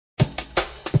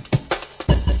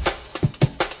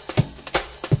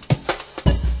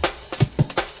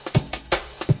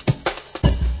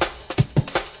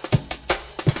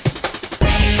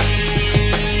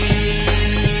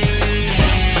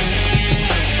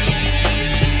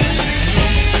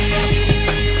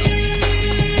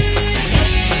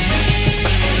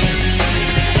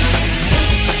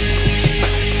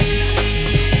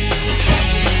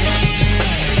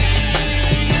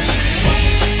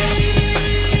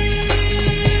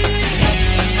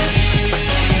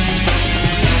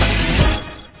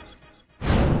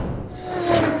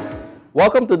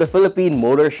Welcome to the Philippine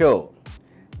Motor Show.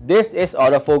 This is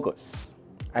Autofocus.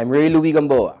 I'm Ray Louis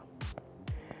Gamboa.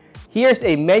 Here's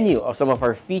a menu of some of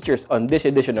our features on this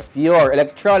edition of your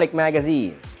electronic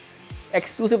magazine,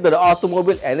 exclusive to the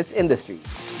automobile and its industry.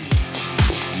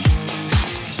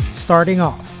 Starting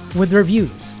off with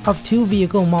reviews of two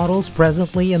vehicle models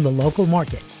presently in the local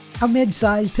market, a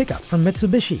mid-size pickup from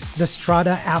Mitsubishi, the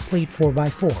Strada Athlete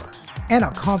 4x4, and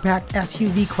a compact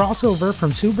SUV crossover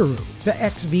from Subaru, the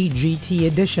XV GT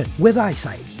Edition with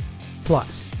EyeSight,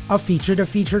 plus a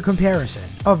feature-to-feature comparison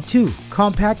of two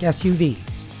compact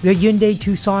SUVs, the Hyundai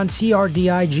Tucson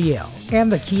CRDI GL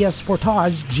and the Kia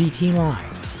Sportage GT line.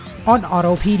 On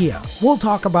Autopedia, we'll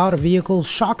talk about a vehicle's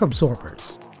shock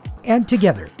absorbers, and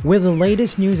together with the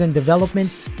latest news and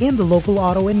developments in the local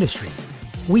auto industry,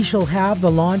 we shall have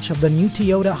the launch of the new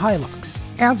Toyota Hilux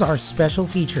as our special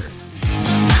feature.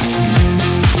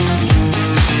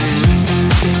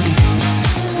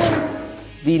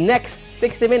 The next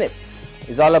 60 minutes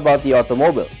is all about the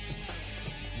automobile.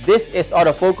 This is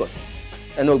Autofocus,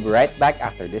 and we'll be right back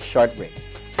after this short break.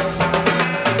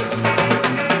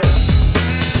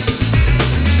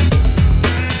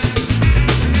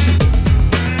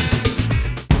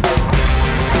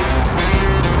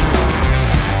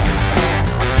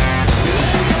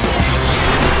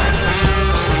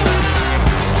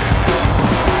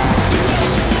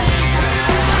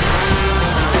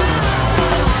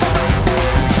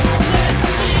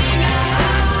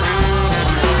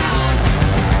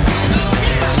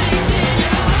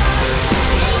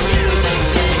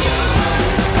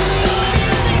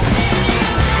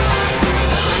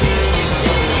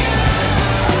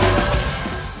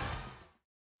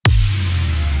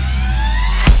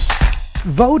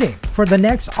 Voting for the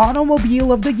next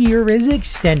Automobile of the Year is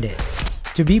extended.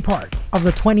 To be part of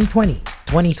the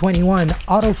 2020-2021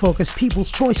 Autofocus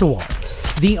People's Choice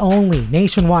Awards, the only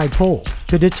nationwide poll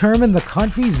to determine the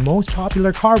country's most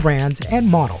popular car brands and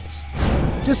models.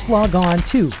 Just log on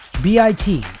to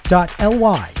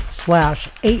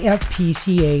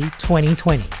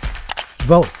bit.ly/AFPCA2020.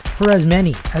 Vote for as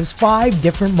many as 5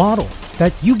 different models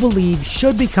that you believe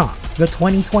should become the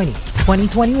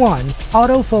 2020-2021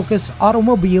 Autofocus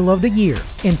Automobile of the Year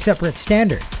in separate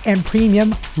standard and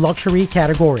premium luxury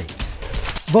categories.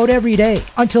 Vote every day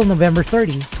until November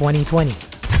 30, 2020.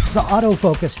 The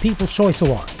Autofocus People's Choice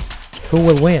Awards. Who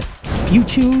will win? You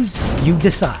choose, you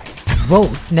decide.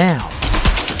 Vote now.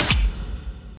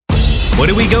 What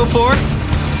do we go for?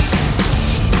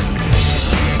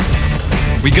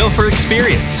 We go for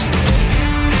experience.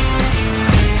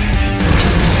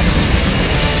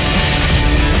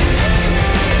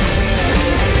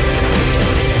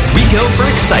 We go for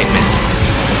excitement.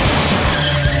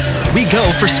 We go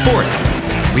for sport.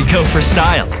 We go for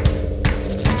style.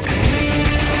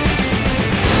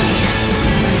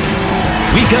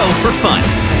 We go for fun.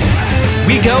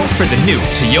 We go for the new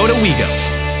Toyota Wigo.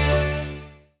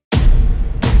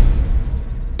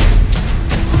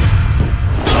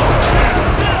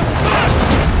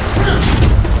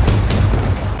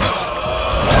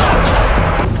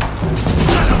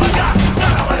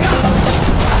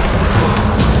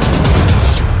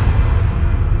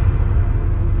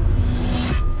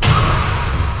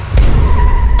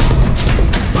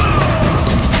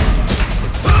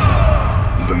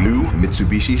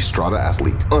 Mitsubishi Strada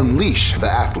Athlete. Unleash the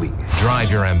athlete.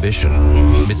 Drive your ambition.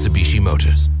 Mitsubishi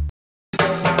Motors.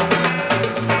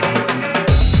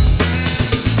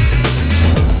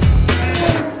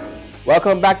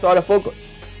 Welcome back to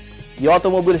Autofocus, the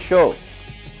Automobile Show.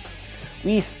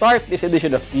 We start this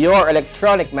edition of your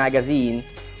electronic magazine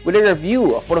with a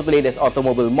review of one of the latest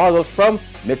automobile models from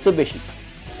Mitsubishi.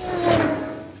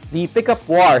 The pickup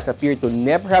wars appear to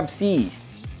never have ceased,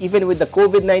 even with the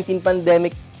COVID-19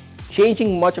 pandemic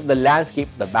changing much of the landscape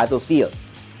of the battlefield.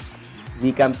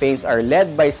 The campaigns are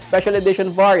led by special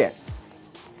edition variants.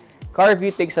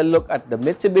 CarView takes a look at the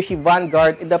Mitsubishi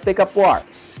Vanguard in the pickup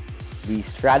wars, the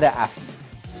Strada Athlete.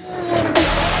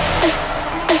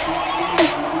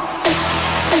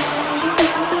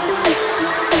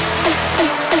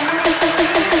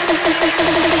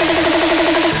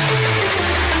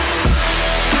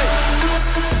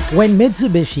 When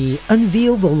Mitsubishi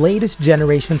unveiled the latest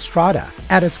generation Strada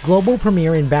at its global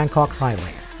premiere in Bangkok,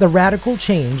 Thailand, the radical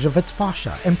change of its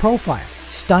fascia and profile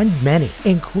stunned many,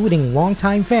 including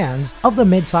longtime fans of the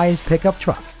mid-sized pickup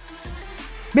truck.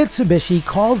 Mitsubishi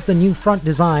calls the new front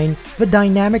design the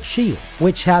Dynamic Shield,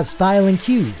 which has styling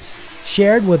cues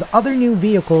shared with other new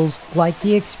vehicles like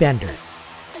the Xpander.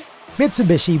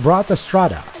 Mitsubishi brought the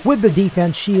Strada with the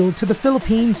Defense Shield to the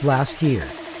Philippines last year.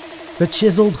 The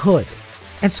chiseled hood,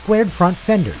 and squared front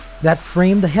fender that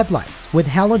frame the headlights with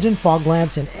halogen fog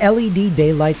lamps and LED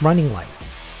daylight running light.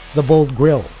 The bold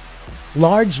grille,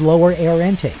 large lower air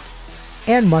intake,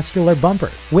 and muscular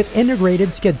bumper with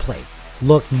integrated skid plate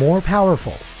looked more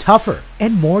powerful, tougher,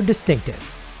 and more distinctive.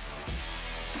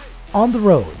 On the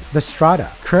road, the Strada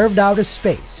curved out a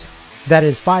space that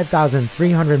is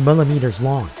 5,300 millimeters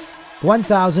long,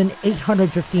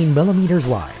 1,815 millimeters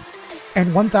wide,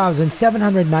 and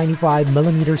 1,795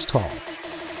 millimeters tall,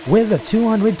 with a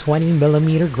 220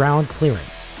 millimeter ground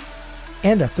clearance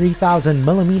and a 3,000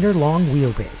 millimeter long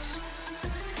wheelbase.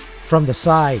 From the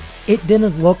side, it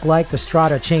didn't look like the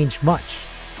Strada changed much,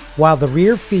 while the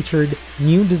rear featured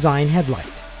new design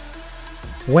headlight.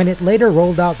 When it later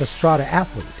rolled out the Strada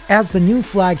Athlete as the new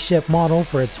flagship model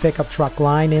for its pickup truck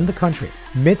line in the country,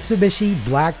 Mitsubishi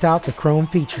blacked out the chrome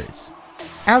features,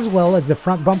 as well as the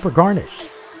front bumper garnish,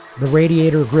 the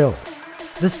radiator grille,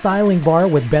 the styling bar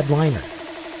with bed liner,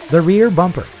 the rear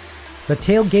bumper, the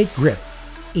tailgate grip,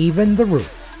 even the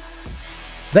roof.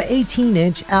 The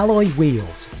 18-inch alloy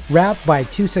wheels, wrapped by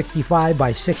 265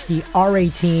 by 60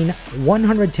 R18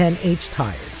 110H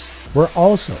tires, were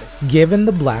also given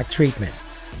the black treatment.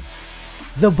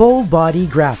 The bold body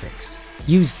graphics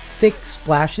used thick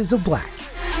splashes of black.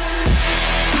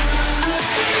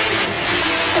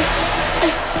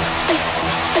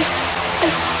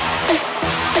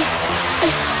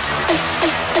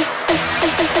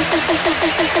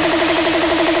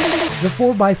 The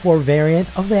 4x4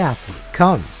 variant of the Athlete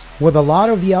comes with a lot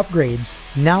of the upgrades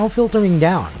now filtering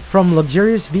down from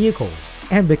luxurious vehicles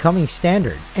and becoming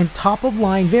standard and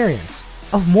top-of-line variants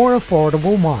of more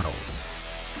affordable models.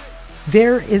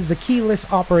 There is the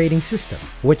keyless operating system,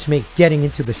 which makes getting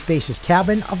into the spacious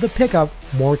cabin of the pickup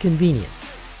more convenient.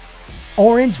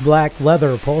 Orange-black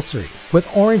leather upholstery with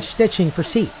orange stitching for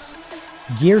seats,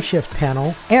 gear shift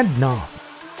panel and knob,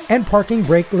 and parking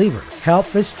brake lever help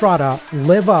the Strada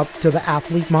live up to the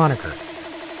Athlete moniker.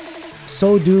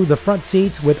 So do the front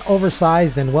seats with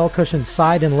oversized and well-cushioned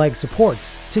side and leg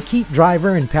supports to keep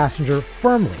driver and passenger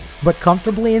firmly but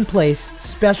comfortably in place,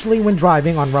 especially when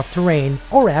driving on rough terrain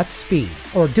or at speed,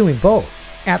 or doing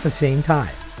both at the same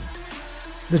time.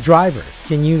 The driver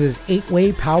can use his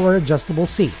 8-way power adjustable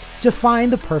seat to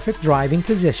find the perfect driving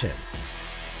position.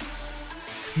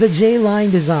 The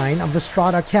J-line design of the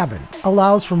Strada cabin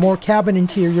allows for more cabin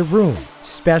interior room,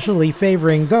 especially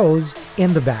favoring those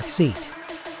in the back seat.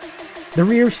 The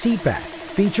rear seatback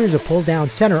features a pull-down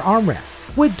center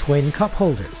armrest with twin cup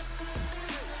holders.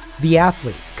 The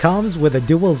Athlete comes with a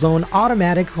dual-zone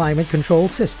automatic climate control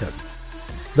system.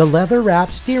 The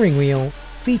leather-wrapped steering wheel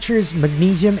features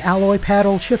magnesium alloy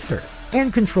paddle shifter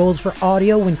and controls for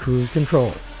audio and cruise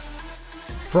control.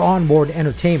 For onboard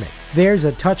entertainment, there's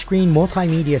a touchscreen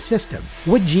multimedia system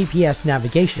with GPS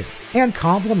navigation and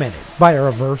complemented by a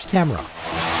reverse camera.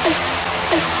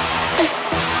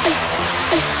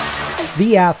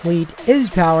 The Athlete is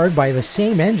powered by the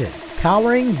same engine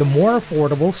powering the more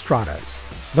affordable Stradas.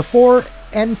 The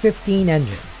 4N15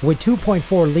 engine with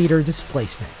 2.4-liter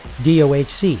displacement,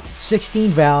 DOHC,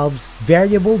 16 valves,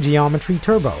 variable geometry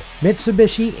turbo,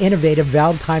 Mitsubishi innovative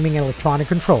valve timing electronic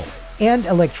control, and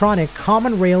electronic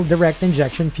common rail direct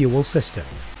injection fuel system.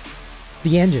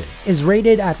 The engine is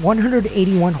rated at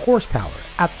 181 horsepower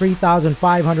at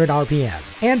 3,500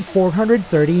 RPM and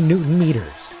 430 Newton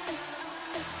meters.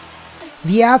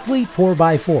 The Athlete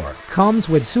 4x4 comes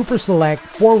with Super Select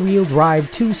 4-wheel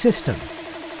drive 2 system.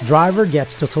 Driver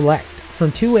gets to select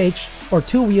from 2H or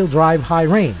 2-wheel drive high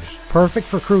range, perfect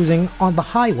for cruising on the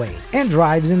highway and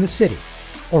drives in the city,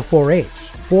 or 4H,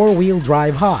 4-wheel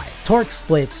drive high, torque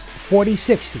splits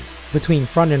 40-60 between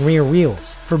front and rear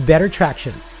wheels for better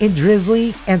traction in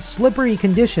drizzly and slippery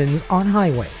conditions on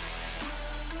highway.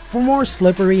 For more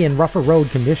slippery and rougher road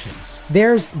conditions,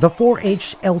 there's the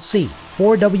 4H LC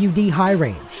 4WD high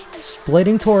range,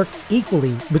 splitting torque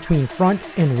equally between front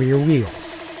and rear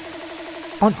wheels.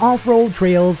 On off-road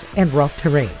trails and rough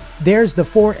terrain, there's the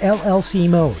 4LLC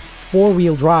mode,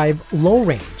 4-wheel drive low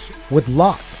range with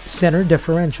locked center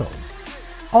differential.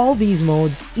 All these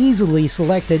modes easily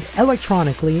selected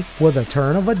electronically with a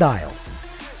turn of a dial.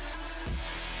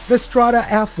 The Strada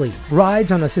Athlete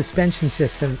rides on a suspension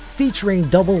system featuring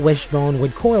double wishbone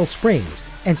with coil springs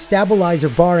and stabilizer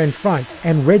bar in front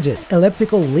and rigid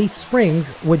elliptical leaf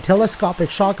springs with telescopic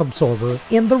shock absorber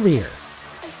in the rear.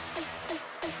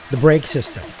 The brake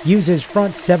system uses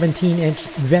front 17-inch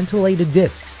ventilated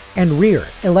discs and rear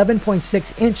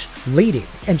 11.6-inch leading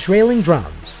and trailing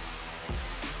drums.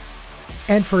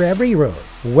 And for every road,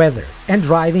 weather, and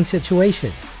driving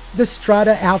situations, the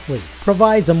Strada Athlete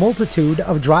provides a multitude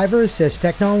of driver assist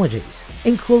technologies,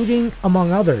 including,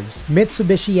 among others,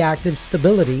 Mitsubishi Active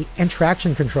Stability and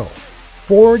Traction Control,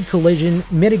 Forward Collision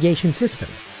Mitigation System,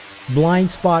 Blind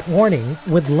Spot Warning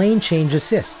with Lane Change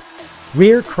Assist,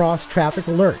 Rear Cross Traffic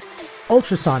Alert,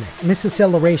 Ultrasonic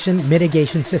Misacceleration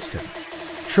Mitigation System,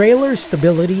 Trailer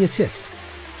Stability Assist,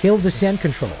 Hill Descent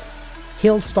Control,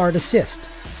 Hill Start Assist,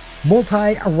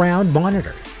 Multi-Around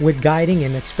Monitor with Guiding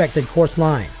and Expected Course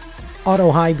Line,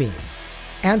 Auto High Beam,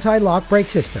 Anti-Lock Brake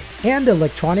System, and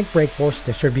Electronic Brake Force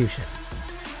Distribution.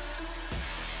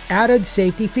 Added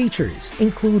safety features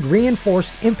include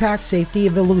Reinforced Impact Safety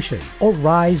Evolution or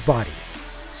RISE body,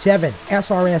 7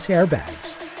 SRS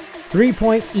airbags,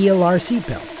 3-point ELR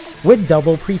seatbelts with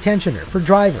double pretensioner for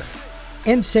driver,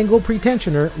 and single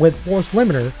pretensioner with force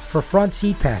limiter for front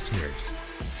seat passengers,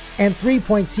 and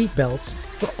 3-point seatbelts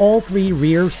for all 3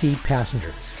 rear seat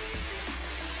passengers.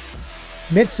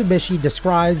 Mitsubishi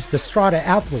describes the Strada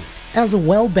Athlete as a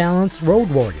well-balanced road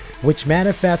warrior, which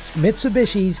manifests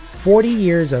Mitsubishi's 40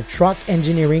 years of truck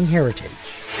engineering heritage.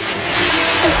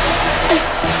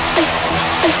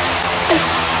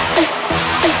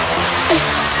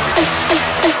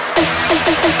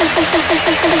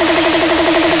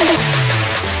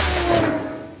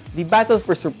 The battle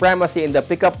for supremacy in the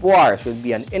pickup war should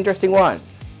be an interesting one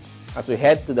as we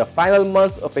head to the final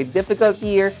months of a difficult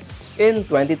year in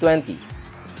 2020.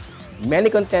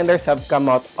 Many contenders have come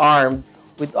out armed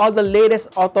with all the latest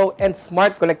auto and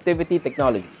smart connectivity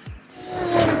technology.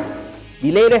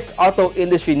 The latest auto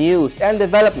industry news and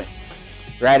developments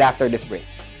right after this break.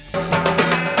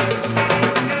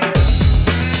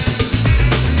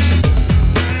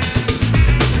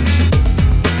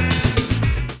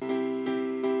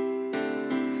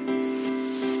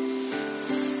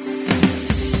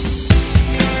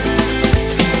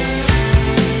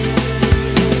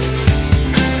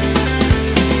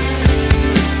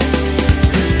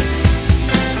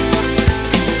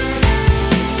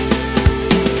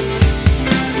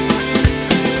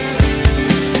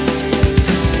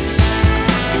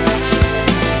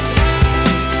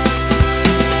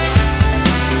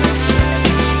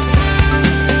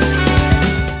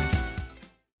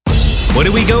 What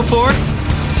do we go for?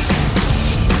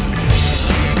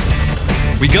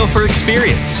 We go for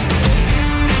experience.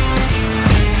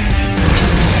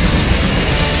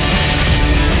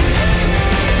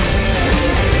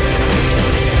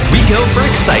 We go for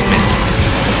excitement.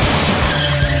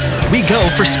 We go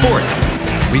for sport.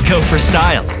 We go for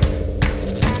style.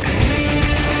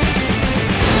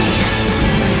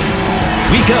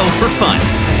 We go for fun.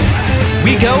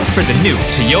 We go for the new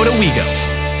Toyota Wigo.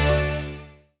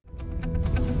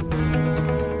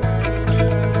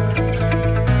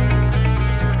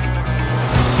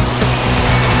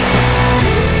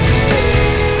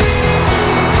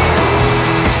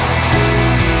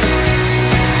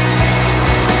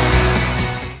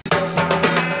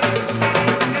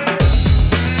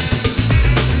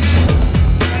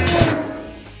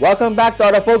 Welcome back to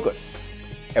Autofocus,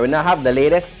 and we now have the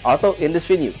latest auto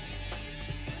industry news.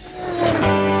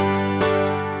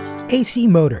 AC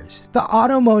Motors, the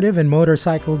automotive and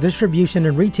motorcycle distribution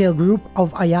and retail group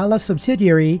of Ayala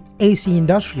subsidiary AC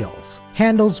Industrials,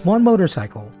 handles 1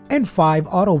 motorcycle and 5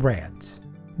 auto brands.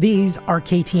 These are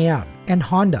KTM and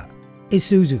Honda,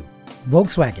 Isuzu,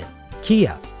 Volkswagen,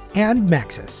 Kia, and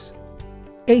Maxus.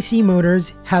 AC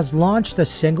Motors has launched a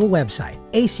single website,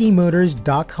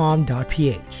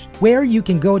 acmotors.com.ph, where you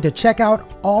can go to check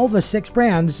out all the 6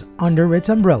 brands under its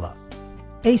umbrella.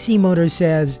 AC Motors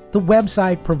says the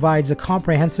website provides a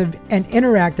comprehensive and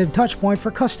interactive touchpoint for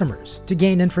customers to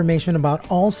gain information about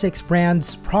all 6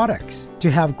 brands' products, to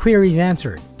have queries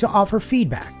answered, to offer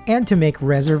feedback, and to make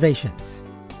reservations.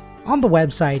 On the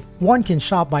website, one can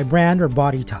shop by brand or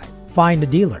body type, find a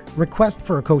dealer, request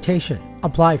for a quotation,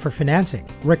 apply for financing,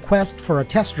 request for a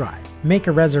test drive, make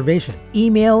a reservation,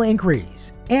 email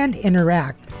inquiries, and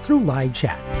interact through live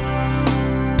chat.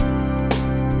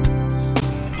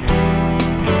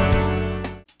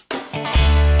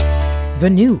 The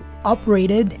new,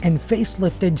 uprated, and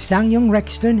facelifted SsangYong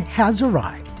Rexton has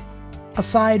arrived.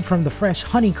 Aside from the fresh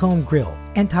honeycomb grille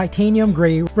and titanium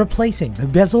gray replacing the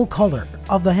bezel color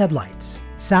of the headlights,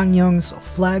 SsangYong's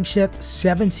flagship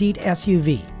 7-seat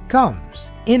SUV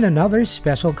comes in another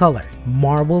special color,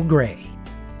 marble gray.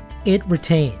 It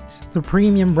retains the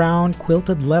premium brown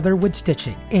quilted leather with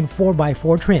stitching in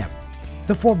 4x4 trim.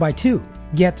 The 4x2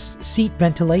 gets seat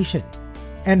ventilation,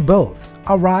 and both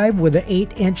arrive with an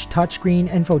 8-inch touchscreen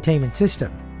infotainment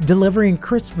system, delivering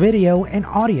crisp video and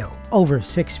audio over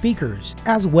 6 speakers,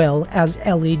 as well as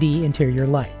LED interior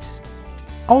lights.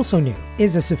 Also new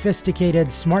is a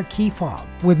sophisticated smart key fob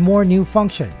with more new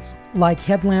functions, like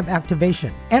headlamp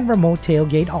activation and remote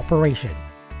tailgate operation.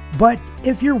 But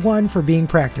if you're one for being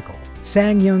practical,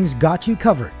 SsangYong's got you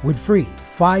covered with free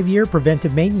 5-year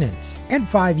preventive maintenance and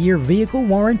 5-year vehicle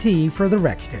warranty for the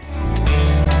Rexton.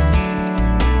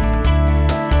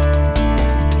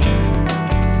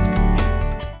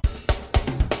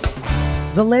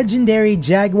 The legendary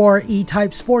Jaguar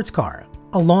E-Type sports car,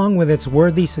 along with its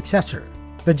worthy successor,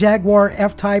 the Jaguar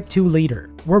F-Type 2-liter,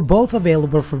 were both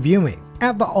available for viewing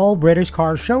at the All British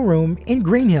Car Showroom in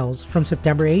Green Hills from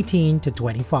September 18 to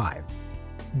 25.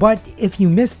 But if you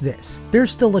missed this,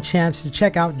 there's still a chance to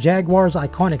check out Jaguar's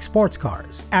iconic sports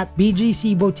cars at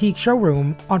BGC Boutique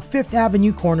Showroom on 5th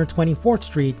Avenue corner 24th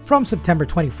Street from September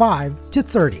 25 to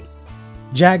 30.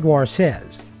 Jaguar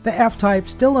says the F-Type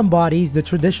still embodies the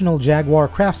traditional Jaguar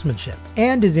craftsmanship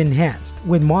and is enhanced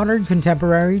with modern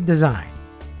contemporary design.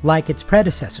 Like its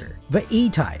predecessor, the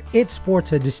E-Type, it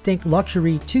sports a distinct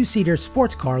luxury 2-seater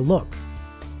sports car look.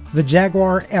 The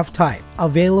Jaguar F-Type,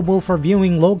 available for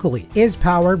viewing locally, is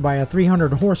powered by a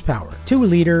 300 horsepower,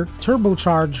 2-liter,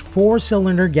 turbocharged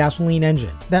 4-cylinder gasoline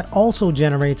engine that also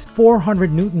generates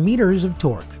 400 Nm of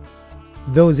torque.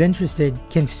 Those interested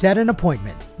can set an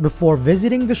appointment before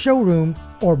visiting the showroom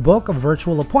or book a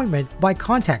virtual appointment by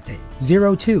contacting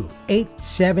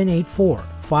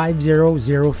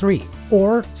 02-8784-5003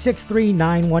 or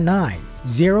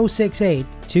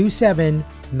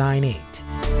 63919-068-2798.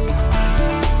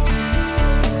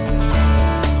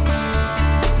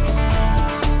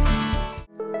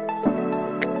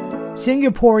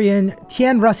 Singaporean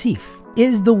Tien Rasif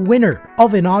is the winner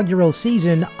of inaugural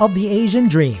season of the Asian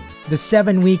Dream, the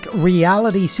 7-week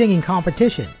reality singing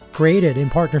competition created in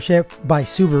partnership by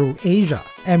Subaru Asia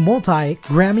and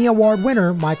multi-Grammy Award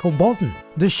winner Michael Bolton,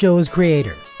 the show's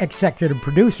creator, executive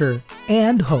producer,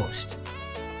 and host.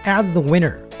 As the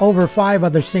winner, over 5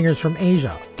 other singers from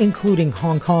Asia, including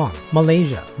Hong Kong,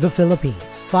 Malaysia, the Philippines,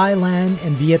 Thailand,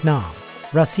 and Vietnam,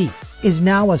 Rasif is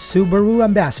now a Subaru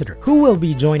ambassador who will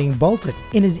be joining Bolton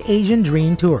in his Asian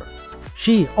Dream Tour.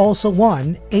 She also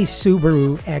won a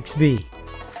Subaru XV.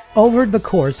 Over the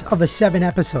course of the 7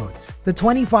 episodes, the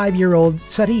 25-year-old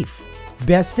Sarif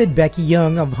bested Becky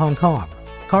Young of Hong Kong,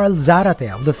 Carl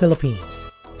Zarate of the Philippines,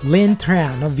 Lin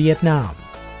Tran of Vietnam,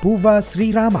 Puva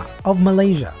Srirama of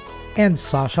Malaysia, and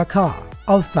Sasha Ka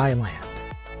of Thailand.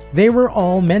 They were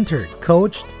all mentored,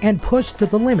 coached, and pushed to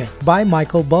the limit by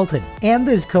Michael Bolton and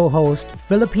his co-host,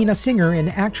 Filipina singer and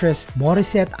actress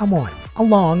Morissette Amon,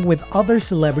 along with other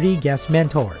celebrity guest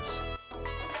mentors.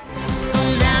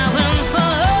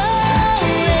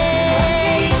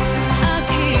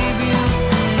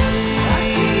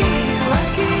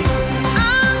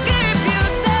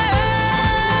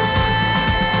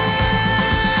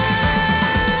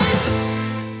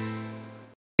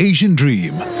 Asian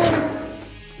Dream.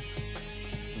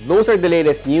 Those are the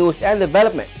latest news and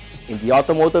developments in the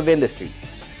automotive industry.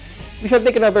 We shall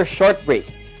take another short break.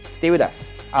 Stay with us.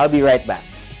 I'll be right back.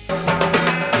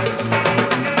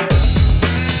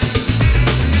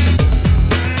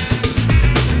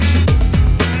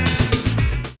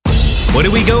 What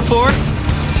do we go for?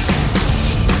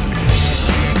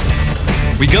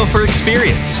 We go for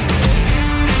experience.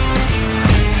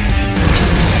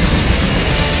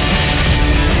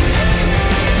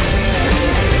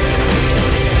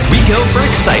 We go for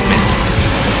excitement.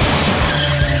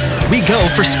 We go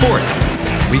for sport.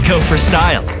 We go for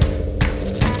style.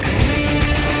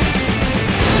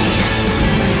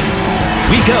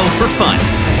 We go for fun.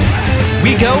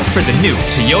 We go for the new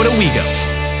Toyota Wigo.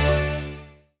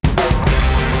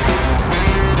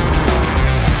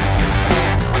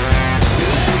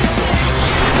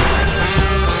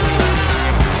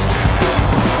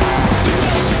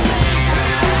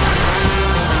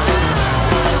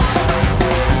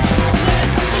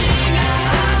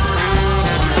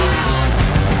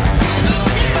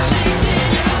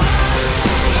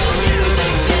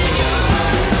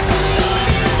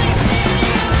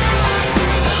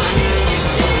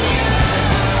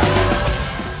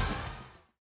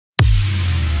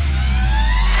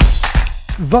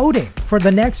 Voting for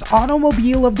the next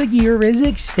Automobile of the Year is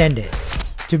extended.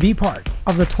 To be part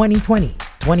of the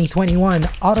 2020-2021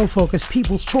 Autofocus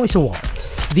People's Choice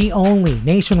Awards, the only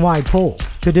nationwide poll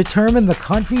to determine the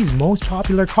country's most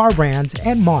popular car brands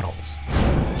and models.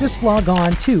 Just log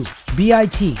on to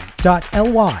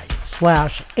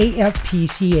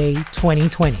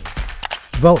bit.ly/AFPCA2020.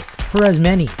 Vote for as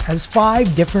many as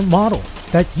 5 different models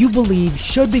that you believe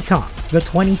should become the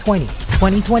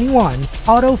 2020-2021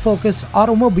 Autofocus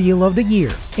Automobile of the Year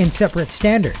in separate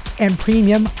standard and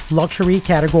premium luxury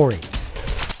categories.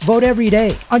 Vote every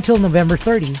day until November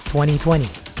 30, 2020.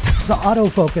 The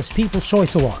Autofocus People's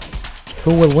Choice Awards.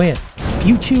 Who will win?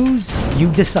 You choose,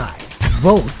 you decide.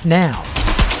 Vote now.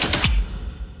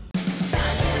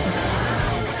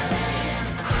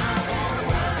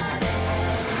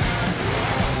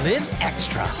 Live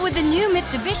extra. With the new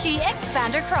Mitsubishi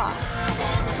Xpander Cross.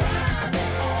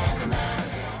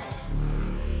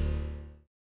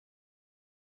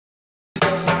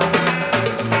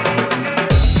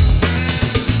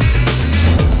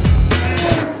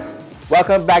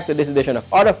 Welcome back to this edition of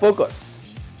Autofocus,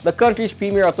 the country's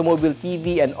premier automobile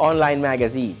TV and online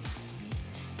magazine.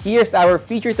 Here's our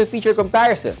feature-to-feature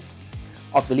comparison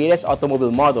of the latest automobile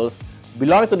models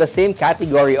belonging to the same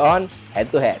category on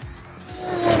Head to Head.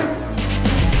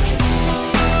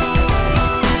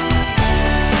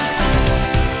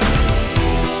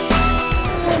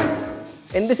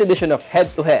 In this edition of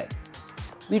Head to Head,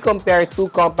 we compare two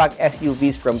compact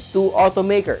SUVs from two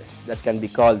automakers that can be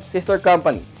called sister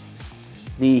companies,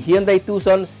 the Hyundai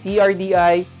Tucson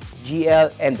CRDI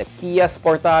GL and the Kia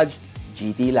Sportage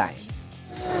GT line.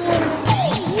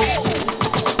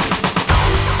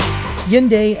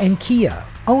 Hyundai and Kia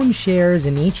own shares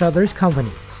in each other's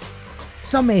companies.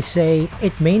 Some may say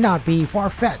it may not be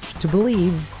far-fetched to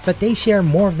believe that they share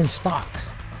more than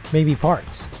stocks, maybe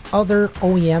parts, other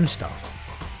OEM stuff.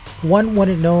 One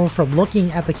wouldn't know from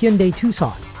looking at the Hyundai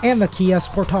Tucson and the Kia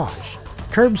Sportage,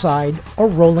 curbside or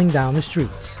rolling down the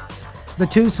streets. The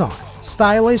Tucson,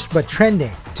 stylish but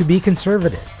trending to be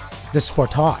conservative. The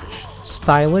Sportage,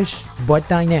 stylish but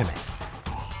dynamic.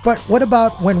 But what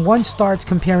about when one starts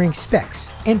comparing specs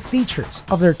and features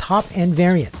of their top-end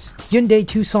variants? Hyundai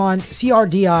Tucson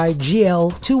CRDI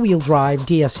GL two-wheel drive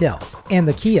DSL and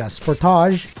the Kia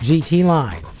Sportage GT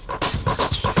line.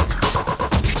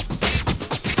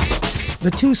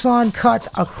 The Tucson cut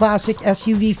a classic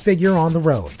SUV figure on the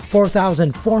road,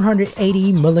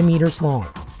 4,480 millimeters long,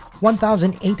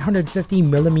 1,850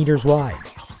 millimeters wide,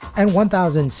 and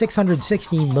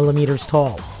 1,660 millimeters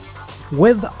tall,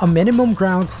 with a minimum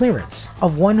ground clearance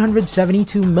of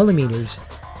 172 millimeters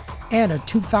and a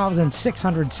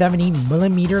 2,670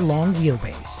 millimeter long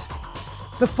wheelbase.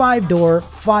 The 5-door,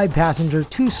 5-passenger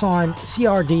Tucson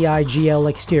CRDI GL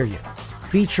exterior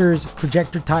features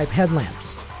projector-type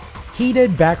headlamps,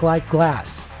 heated backlight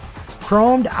glass,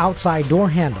 chromed outside door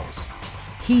handles,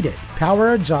 heated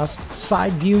power adjust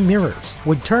side view mirrors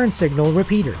with turn signal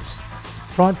repeaters,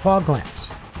 front fog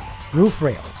lamps, roof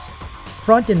rails,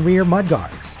 front and rear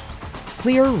mudguards,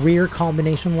 clear rear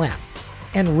combination lamp,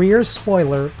 and rear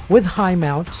spoiler with high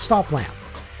mount stop lamp.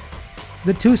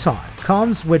 The Tucson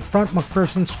comes with front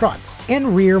McPherson struts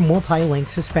and rear multi-link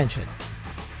suspension.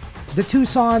 The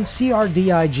Tucson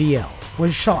CRDI GL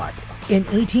was shod in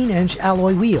 18-inch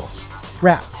alloy wheels,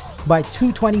 wrapped by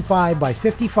 225 by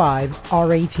 55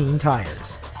 R18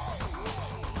 tires.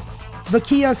 The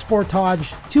Kia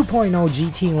Sportage 2.0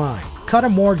 GT line cut a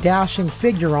more dashing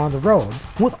figure on the road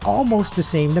with almost the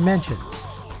same dimensions,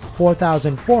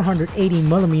 4,480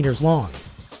 millimeters long,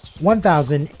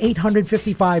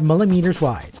 1,855 millimeters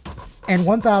wide, and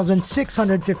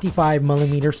 1,655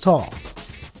 millimeters tall,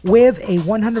 with a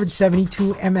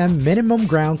 172 mm minimum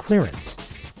ground clearance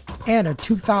and a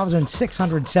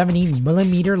 2,670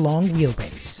 millimeter long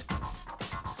wheelbase.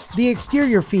 The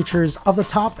exterior features of the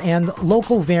top-end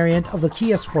local variant of the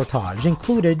Kia Sportage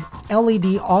included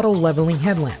LED auto-leveling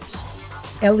headlamps,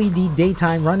 LED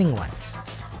daytime running lights,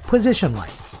 position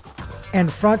lights,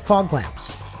 and front fog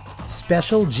lamps,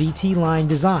 special GT line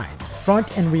design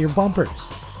front and rear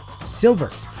bumpers, silver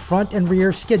front and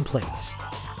rear skid plates,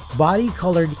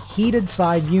 body-colored heated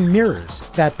side view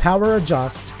mirrors that power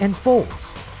adjusts and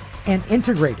folds, and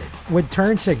integrated with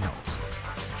turn signals,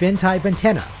 fin-type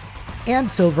antenna, and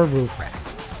silver roof rack.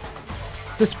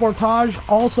 The Sportage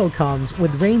also comes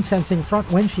with rain-sensing front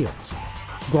windshields,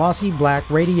 glossy black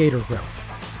radiator grille,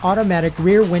 automatic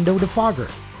rear window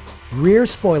defogger, rear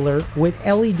spoiler with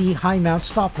LED high-mount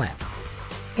stop lamp,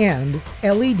 and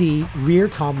LED rear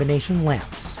combination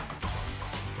lamps.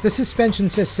 The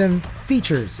suspension system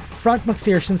features front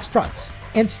McPherson struts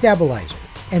and stabilizer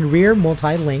and rear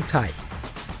multi-link type.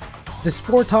 The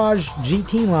Sportage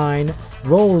GT line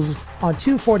rolls on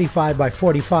 245 by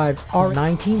 45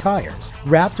 R19 tires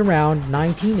wrapped around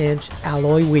 19-inch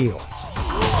alloy wheels.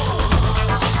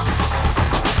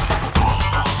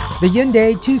 The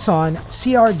Hyundai Tucson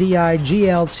CRDI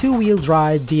GL two-wheel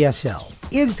drive DSL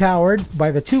is powered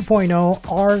by the 2.0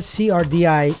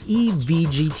 RCRDI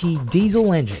EVGT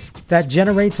diesel engine that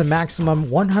generates a maximum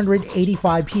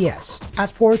 185 PS at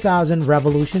 4,000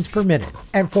 revolutions per minute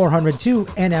and 402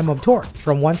 Nm of torque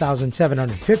from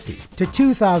 1,750 to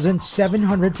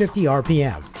 2,750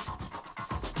 RPM.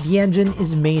 The engine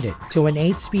is mated to an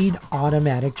 8-speed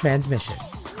automatic transmission.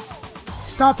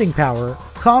 stopping power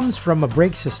comes from a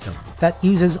brake system that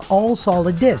uses all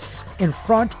solid discs in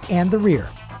front and the rear.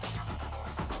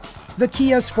 The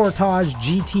Kia Sportage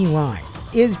GT line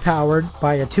is powered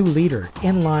by a 2-liter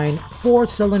inline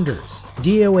 4-cylinders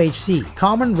DOHC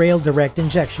common rail direct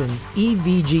injection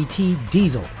EVGT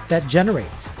diesel that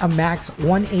generates a max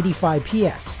 185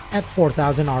 PS at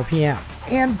 4,000 RPM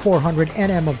and 400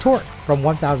 Nm of torque from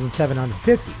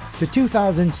 1,750 to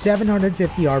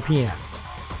 2,750 RPM.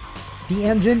 The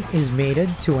engine is mated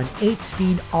to an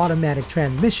 8-speed automatic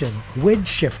transmission with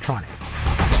Shiftronic.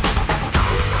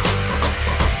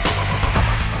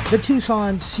 The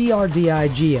Tucson CRDI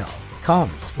GL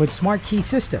comes with Smart Key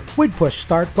system with push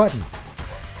start button.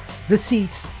 The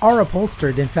seats are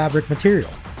upholstered in fabric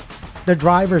material. The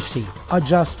driver's seat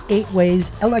adjusts 8 ways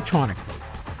electronically.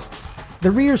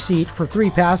 The rear seat for 3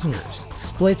 passengers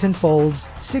splits and folds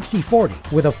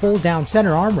 60/40 with a fold-down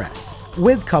center armrest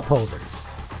with cup holders.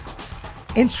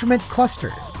 Instrument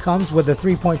cluster comes with a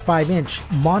 3.5-inch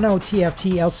mono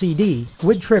TFT LCD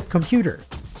with trip computer.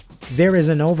 There is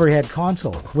an overhead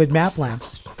console with map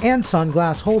lamps and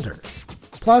sunglass holder,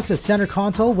 plus a center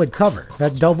console with cover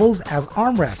that doubles as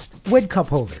armrest with cup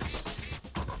holders.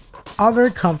 Other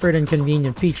comfort and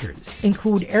convenient features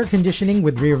include air conditioning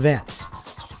with rear vents,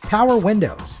 power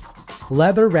windows,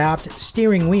 leather-wrapped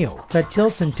steering wheel that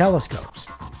tilts and telescopes,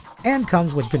 and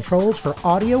comes with controls for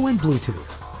audio and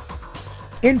Bluetooth.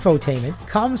 Infotainment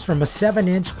comes from a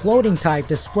 7-inch floating type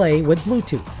display with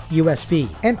Bluetooth, USB,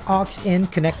 and aux-in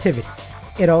connectivity.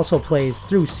 It also plays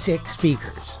through 6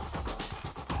 speakers.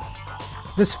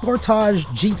 The Sportage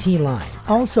GT line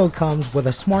also comes with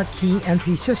a Smart Key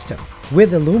entry system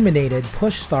with illuminated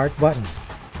push start button.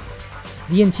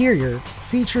 The interior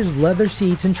features leather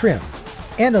seats and trim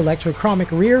and electrochromic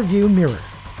rear view mirror.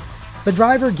 The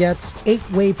driver gets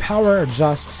 8-way power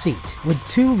adjust seat with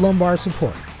 2 lumbar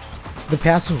support. The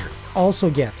passenger also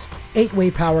gets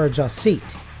 8-way power adjust seat.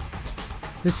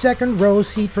 The second row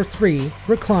seat for 3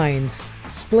 reclines,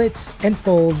 splits, and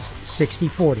folds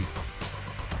 60/40.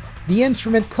 The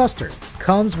instrument cluster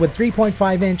comes with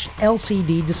 3.5-inch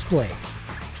LCD display.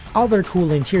 Other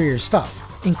cool interior stuff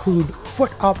include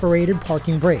foot-operated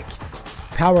parking brake,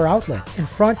 power outlet in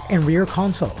front and rear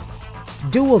console,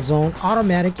 dual-zone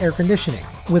automatic air conditioning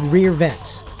with rear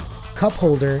vents, cup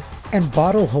holder, and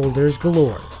bottle holders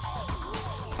galore.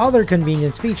 Other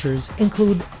convenience features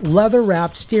include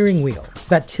leather-wrapped steering wheel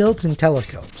that tilts and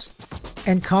telescopes,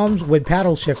 and comes with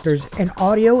paddle shifters and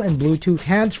audio and Bluetooth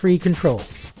hands-free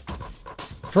controls.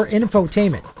 For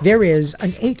infotainment, there is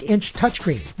an 8-inch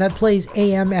touchscreen that plays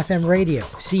AM/FM radio,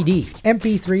 CD,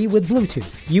 MP3 with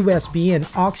Bluetooth, USB and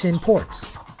aux-in ports,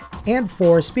 and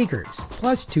 4 speakers,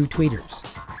 plus 2 tweeters.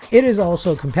 It is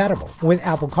also compatible with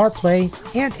Apple CarPlay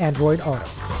and Android Auto.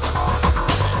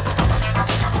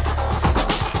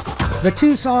 The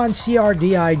Tucson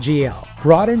CRDI GL,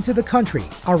 brought into the country,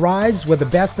 arrives with the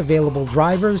best available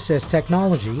driver assist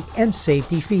technology and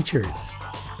safety features.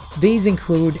 These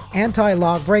include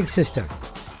anti-lock brake system,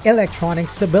 electronic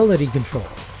stability control,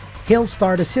 hill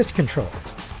start assist control,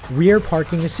 rear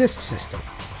parking assist system,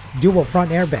 dual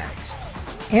front airbags,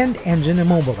 and engine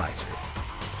immobilizer.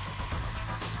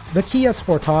 The Kia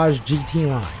Sportage GT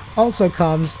line also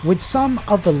comes with some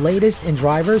of the latest in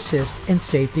driver assist and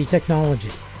safety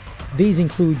technology. These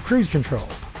include cruise control,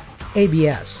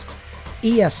 ABS,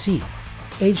 ESC,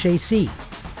 HAC,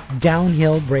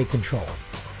 downhill brake control.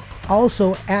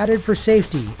 Also added for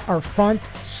safety are front,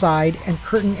 side, and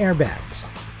curtain airbags,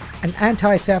 an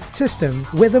anti-theft system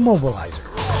with immobilizer.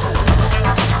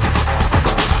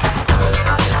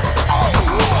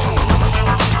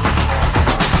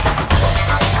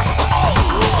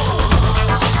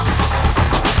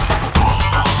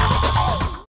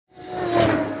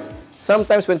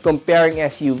 Sometimes when comparing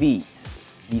SUVs,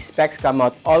 these specs come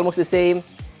out almost the same,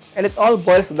 and it all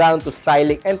boils down to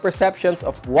styling and perceptions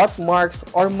of what marks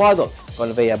or models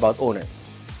convey about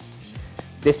owners.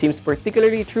 This seems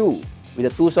particularly true with the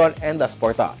Tucson and the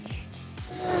Sportage.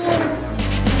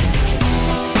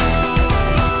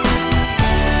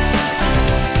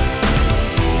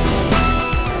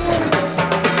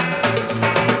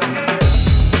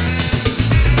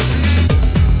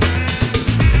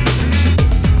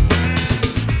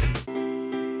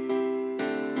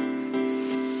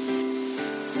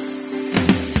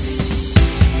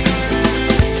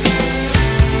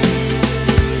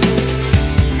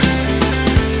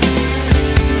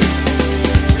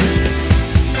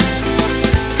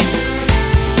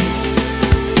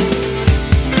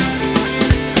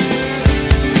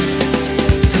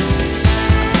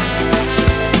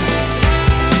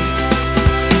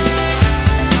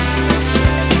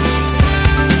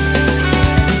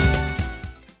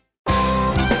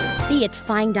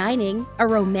 fine dining, a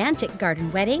romantic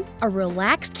garden wedding, a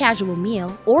relaxed casual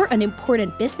meal, or an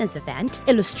important business event,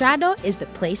 Ilustrado is the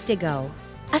place to go.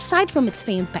 Aside from its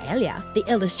famed paella, the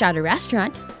Ilustrado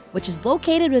restaurant, which is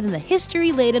located within the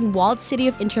history-laden walled city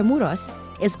of Intramuros,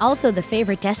 is also the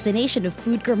favorite destination of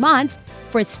food gourmands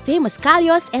for its famous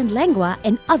callos and lengua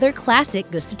and other classic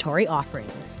gustatory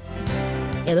offerings.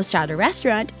 Ilustrado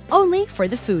restaurant, only for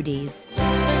the foodies.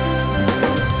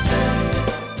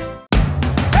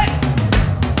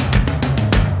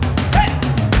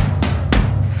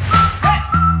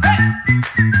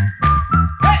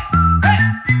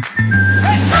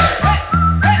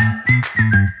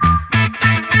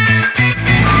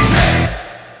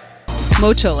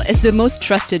 Motul is the most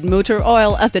trusted motor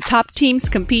oil of the top teams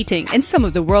competing in some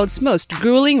of the world's most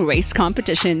grueling race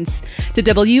competitions, the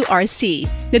WRC,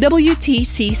 the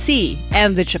WTCC,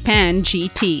 and the Japan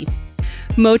GT.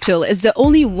 Motul is the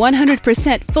only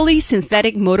 100% fully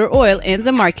synthetic motor oil in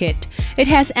the market. It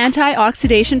has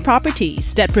antioxidant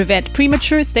properties that prevent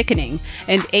premature thickening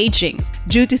and aging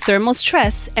due to thermal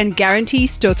stress and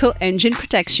guarantees total engine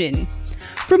protection.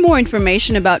 For more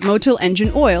information about Motul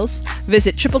engine oils,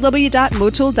 visit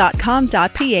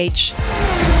www.motul.com.ph.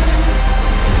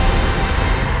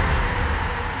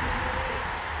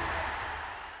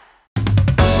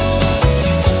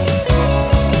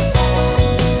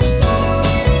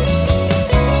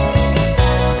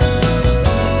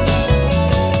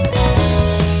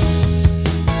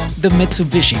 The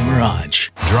Mitsubishi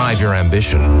Mirage. Drive your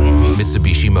ambition.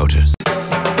 Mitsubishi Motors.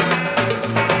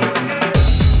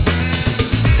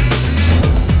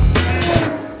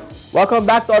 Welcome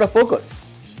back to Autofocus,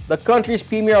 the country's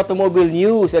premier automobile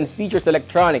news and features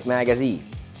electronic magazine.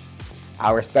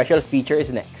 Our special feature is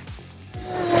next.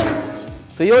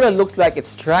 Toyota looks like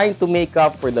it's trying to make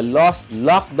up for the lost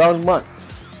lockdown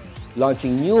months,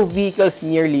 launching new vehicles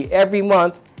nearly every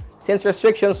month since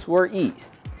restrictions were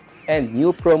eased, and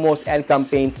new promos and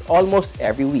campaigns almost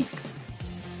every week.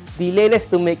 The latest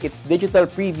to make its digital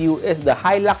preview is the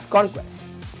Hilux Conquest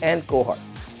and cohorts.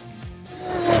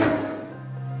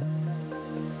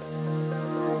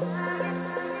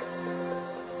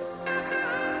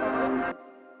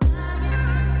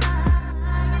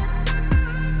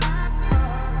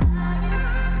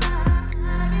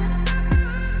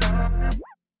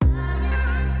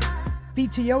 The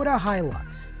Toyota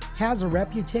Hilux has a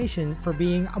reputation for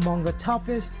being among the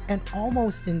toughest and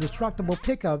almost indestructible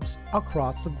pickups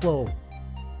across the globe.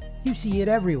 You see it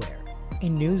everywhere,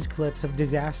 in news clips of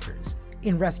disasters,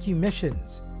 in rescue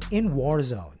missions, in war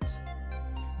zones.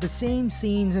 The same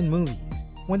scenes in movies,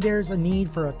 when there's a need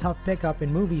for a tough pickup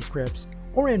in movie scripts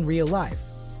or in real life,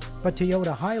 but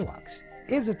Toyota Hilux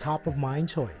is a top-of-mind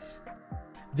choice.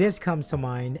 This comes to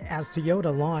mind as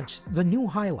Toyota launched the new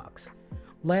Hilux,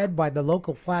 led by the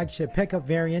local flagship pickup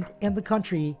variant in the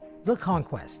country, the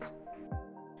Conquest.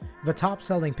 The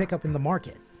top-selling pickup in the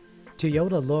market,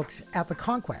 Toyota looks at the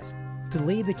Conquest to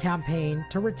lead the campaign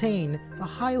to retain the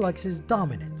Hilux's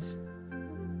dominance.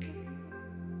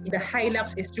 The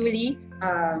Hilux is truly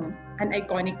an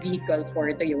iconic vehicle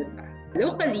for Toyota.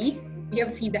 Locally, we have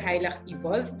seen the Hilux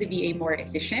evolve to be a more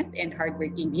efficient and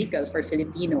hardworking vehicle for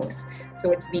Filipinos.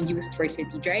 So it's being used for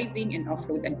city driving and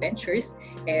off-road adventures.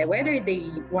 Whether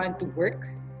they want to work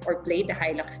or play, the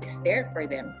Hilux is there for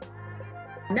them.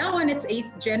 Now on its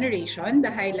 8th generation, the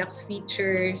Hilux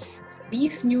features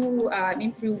these new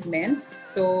improvements.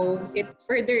 So it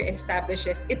further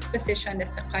establishes its position as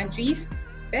the country's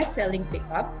best-selling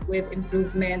pickup with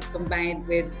improvements combined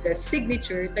with the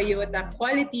signature Toyota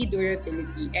quality,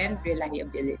 durability, and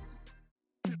reliability.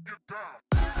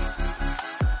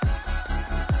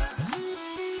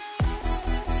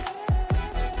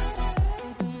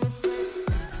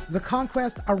 The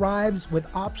Conquest arrives with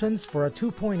options for a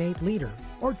 2.8-liter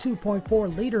or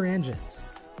 2.4-liter engines,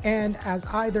 and as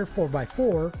either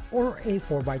 4x4 or a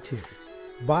 4x2.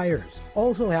 Buyers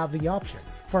also have the option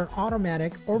for an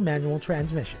automatic or manual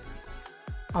transmission.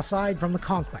 Aside from the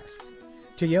Conquest,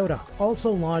 Toyota also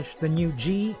launched the new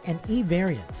G and E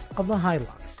variants of the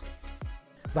Hilux.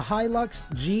 The Hilux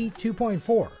G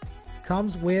 2.4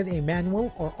 comes with a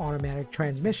manual or automatic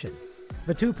transmission,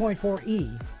 the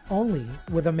 2.4e only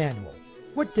with a manual.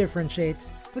 What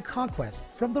differentiates the Conquest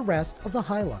from the rest of the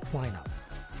Hilux lineup?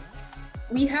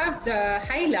 We have the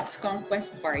Hilux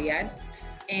Conquest variant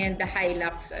and the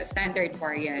Hilux standard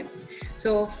variants.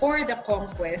 So for the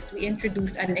Conquest, we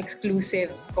introduced an exclusive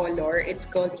color. It's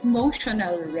called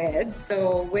Emotional Red.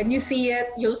 So when you see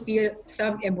it, you'll feel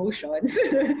some emotions.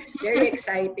 Very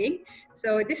exciting.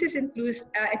 So this is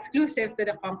exclusive to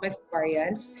the Conquest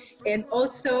variants. And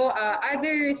also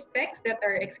other specs that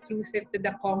are exclusive to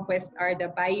the Conquest are the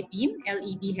bi-beam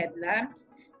LED headlamps,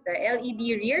 the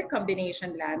LED rear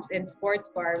combination lamps, and sports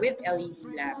bar with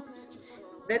LED lamps.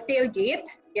 The tailgate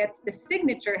gets the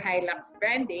signature Hilux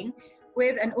branding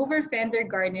with an over-fender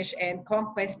garnish and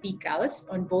Conquest decals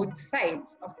on both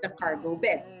sides of the cargo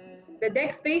bed. The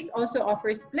deck space also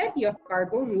offers plenty of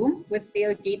cargo room with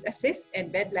tailgate assist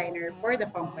and bed liner for the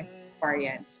Conquest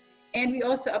variants. And we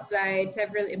also applied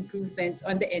several improvements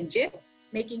on the engine,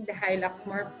 making the Hilux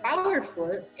more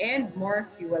powerful and more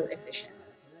fuel efficient.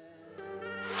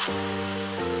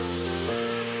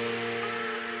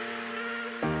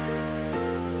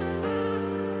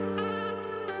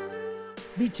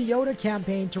 The Toyota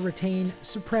campaign to retain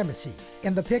supremacy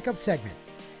in the pickup segment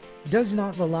does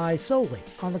not rely solely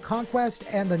on the Conquest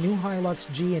and the new Hilux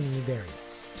G and E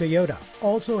variants. Toyota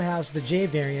also has the J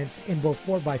variants in both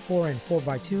 4x4 and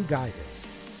 4x2 guises,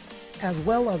 as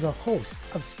well as a host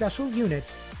of special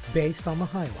units based on the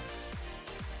Hilux.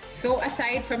 So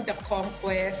aside from the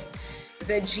Conquest,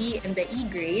 the G and the E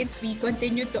grades, we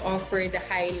continue to offer the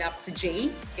Hilux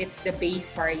J. It's the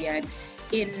base variant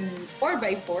in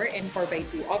 4x4 and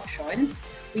 4x2 options.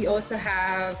 We also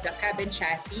have the cabin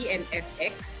chassis and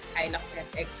FX, Hilux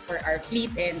FX for our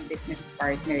fleet and business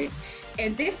partners.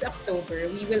 And this October,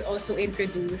 we will also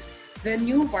introduce the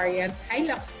new variant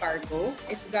Hilux Cargo.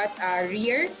 It's got a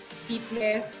rear,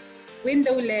 seatless,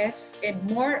 windowless, and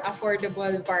more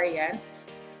affordable variant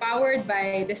powered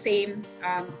by the same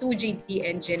 2GD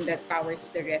engine that powers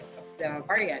the rest of the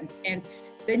variants. And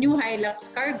the new Hilux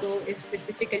Cargo is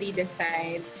specifically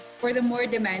designed for the more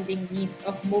demanding needs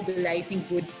of mobilizing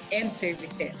goods and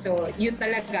services. So yun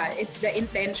talaga, it's the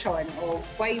intention of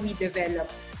why we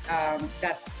developed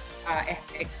that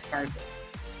FX Cargo.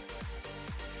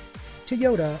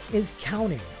 Toyota is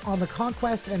counting on the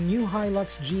Conquest and new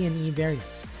Hilux G and E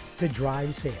variants to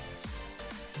drive sales.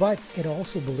 But it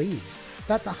also believes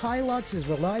that the Hilux is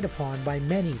relied upon by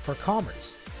many for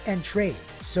commerce and trade,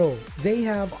 so they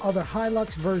have other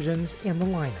Hilux versions in the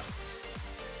lineup.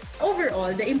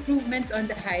 Overall, the improvements on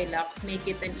the Hilux make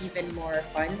it an even more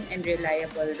fun and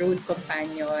reliable road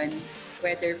companion,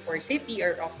 whether for city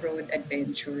or off-road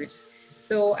adventures.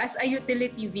 So as a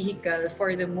utility vehicle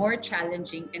for the more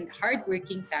challenging and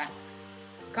hardworking tasks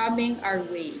coming our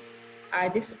way,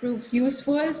 this proves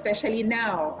useful, especially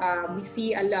now. We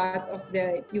see a lot of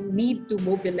you need to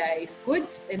mobilize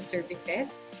goods and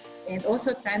services, and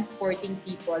also transporting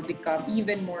people become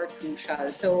even more crucial.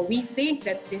 So we think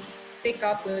that this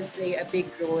pickup will play a big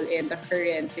role in the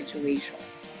current situation.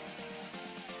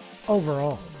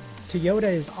 Overall, Toyota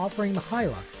is offering the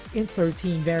Hilux in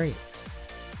 13 variants,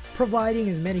 providing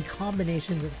as many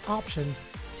combinations and options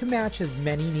to match as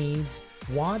many needs,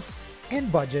 wants,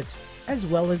 and budgets, as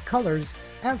well as colors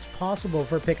as possible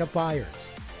for pickup buyers.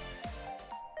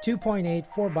 2.8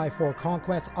 4x4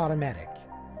 Conquest Automatic,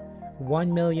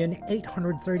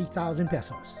 1,830,000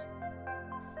 pesos.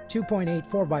 2.8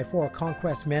 4x4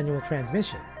 Conquest Manual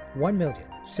Transmission,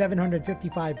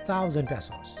 1,755,000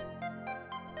 pesos.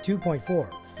 2.4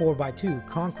 4x2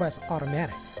 Conquest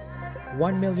Automatic,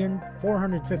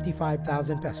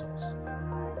 1,455,000 pesos.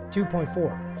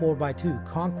 2.4 4x2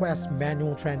 Conquest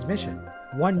Manual Transmission,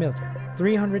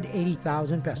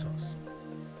 1,380,000 pesos.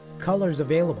 Colors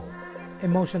available: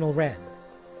 Emotional Red,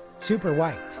 Super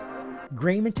White,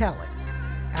 Gray Metallic,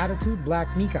 Attitude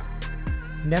Black Mica,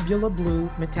 Nebula Blue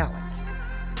Metallic.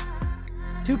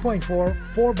 2.4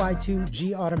 4x2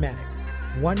 G Automatic,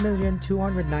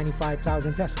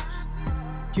 1,295,000 pesos.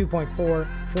 2.4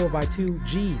 4x2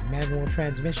 G Manual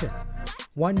Transmission,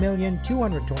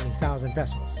 1,220,000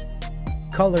 pesos.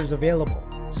 Colors available: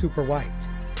 Super White,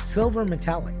 Silver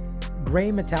Metallic,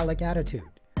 Gray Metallic Attitude,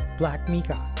 Black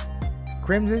Mica,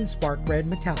 Crimson Spark Red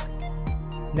Metallic,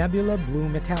 Nebula Blue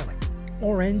Metallic,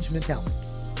 Orange Metallic.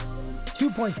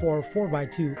 2.4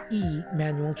 4x2 E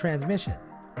Manual Transmission,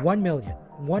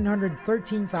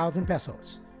 1,113,000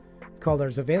 pesos.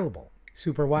 Colors available: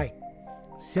 Super White,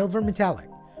 Silver Metallic,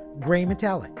 Gray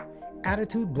Metallic,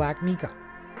 Attitude Black Mica,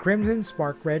 Crimson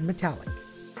Spark Red Metallic.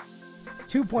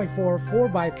 2.4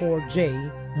 4x4 J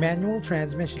Manual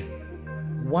Transmission,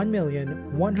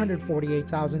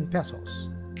 1,148,000 pesos.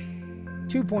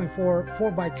 2.4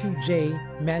 4x2 J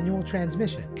Manual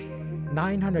Transmission,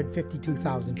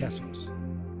 952,000 pesos.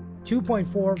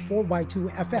 2.4 4x2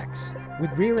 FX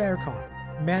with rear aircon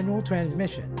manual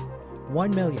transmission,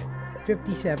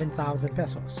 1,057,000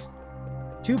 pesos.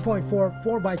 2.4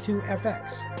 4x2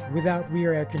 FX without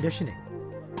rear air conditioning,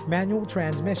 manual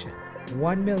transmission,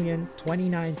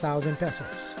 1,029,000 pesos.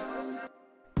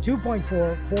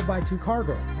 2.4 4x2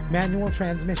 Cargo manual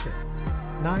transmission,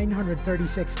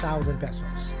 936,000 pesos.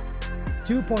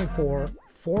 2.4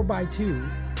 4x2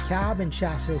 Cab and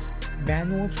Chassis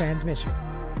manual transmission,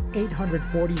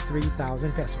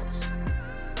 843,000 pesos.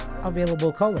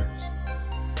 Available colors: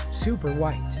 Super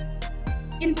White.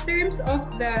 In terms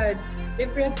of the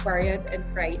different variants and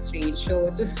price range, so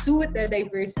to suit the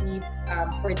diverse needs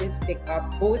for this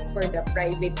pickup, both for the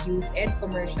private use and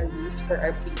commercial use for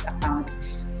our fleet accounts,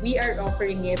 we are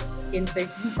offering it in 13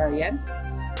 variants.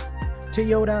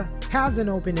 Toyota has an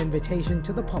open invitation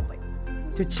to the public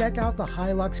to check out the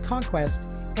Hilux Conquest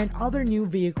and other new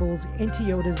vehicles in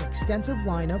Toyota's extensive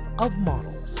lineup of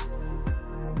models.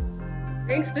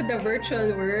 Thanks to the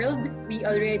virtual world, we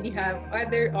already have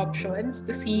other options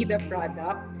to see the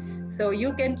product. So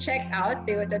you can check out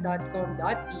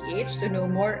toyota.com.ph to know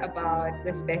more about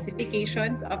the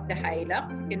specifications of the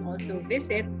Hilux. You can also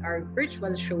visit our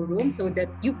virtual showroom so that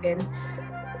you can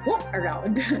walk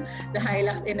around the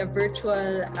Hilux in a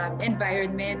virtual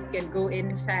environment. You can go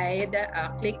inside,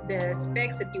 click the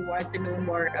specs that you want to know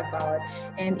more about.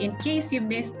 And in case you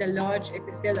missed the launch, it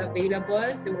is still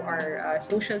available through our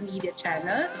social media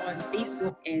channels on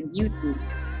Facebook and YouTube.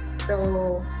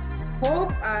 So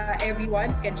hope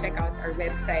everyone can check out our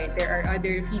website. There are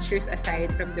other features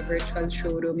aside from the virtual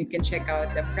showroom. You can check out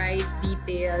the price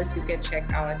details. You can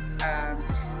check out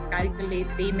calculate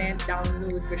payment,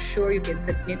 download for sure. You can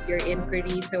submit your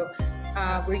inquiry. So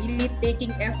we're really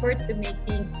taking effort to make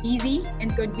things easy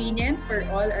and convenient for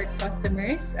all our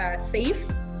customers. Safe.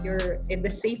 You're in the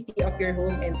safety of your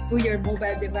home, and through your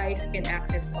mobile device, you can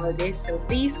access all this. So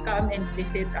please come and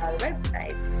visit our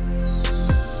website.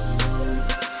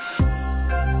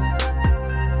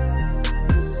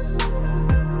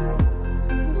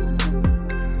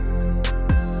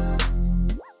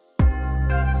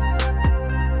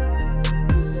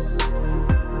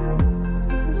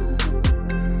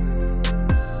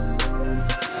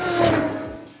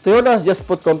 Toyota has just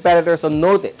put competitors on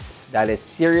notice that is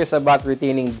serious about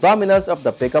retaining dominance of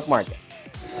the pickup market.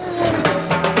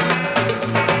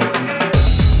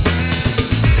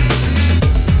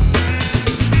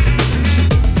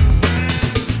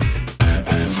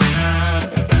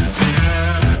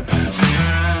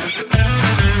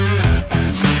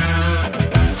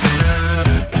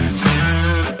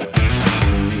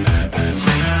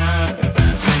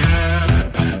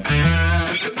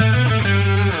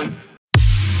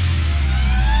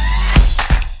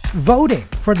 Voting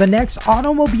for the next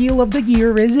Automobile of the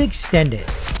Year is extended.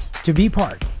 To be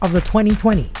part of the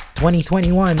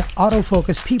 2020-2021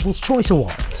 Autofocus People's Choice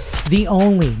Awards, the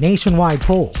only nationwide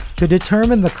poll to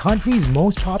determine the country's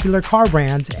most popular car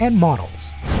brands and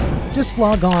models. Just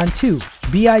log on to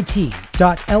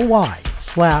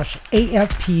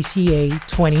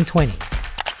bit.ly/AFPCA2020.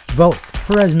 Vote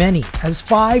for as many as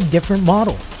 5 different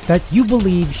models that you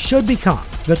believe should become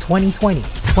the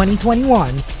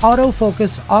 2020-2021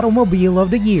 Autofocus Automobile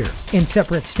of the Year in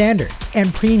separate standard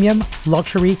and premium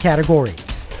luxury categories.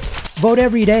 Vote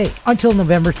every day until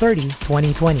November 30,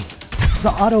 2020.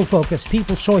 The Autofocus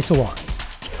People's Choice Awards.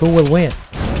 Who will win?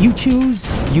 You choose,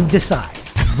 you decide.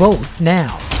 Vote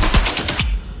now.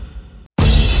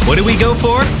 What do we go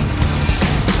for?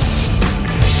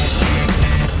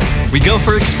 We go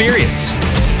for experience.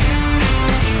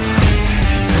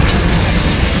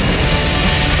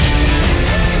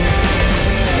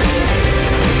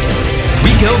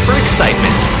 We go for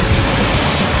excitement.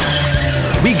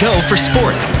 We go for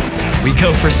sport. We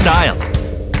go for style.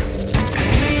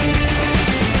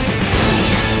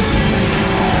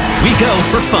 We go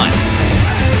for fun.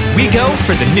 We go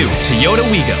for the new Toyota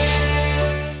Wigo.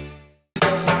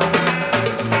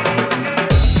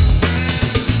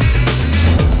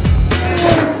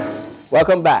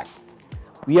 Welcome back.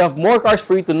 We have more cars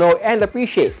for you to know and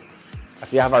appreciate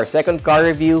as we have our second car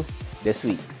review this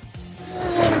week.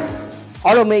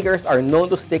 Automakers are known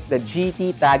to stick the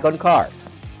GT tag on cars.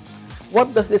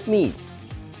 What does this mean?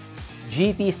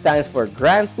 GT stands for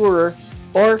Grand Tourer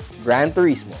or Gran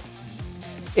Turismo.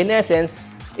 In essence,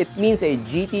 it means a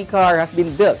GT car has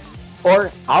been built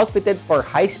or outfitted for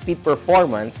high-speed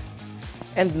performance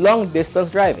and long-distance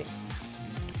driving.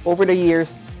 Over the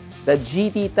years, the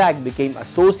GT tag became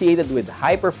associated with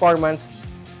high performance,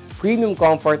 premium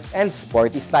comfort, and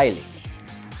sporty styling.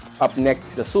 Up next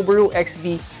is the Subaru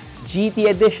XV GT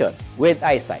Edition with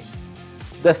EyeSight.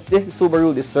 Does this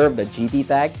Subaru deserve the GT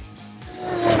tag?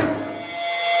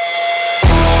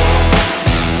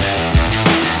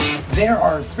 There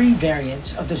are 3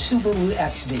 variants of the Subaru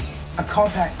XV, a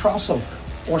compact crossover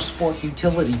or sport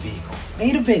utility vehicle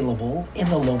made available in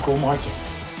the local market.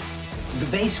 The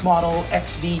base model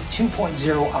XV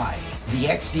 2.0i, the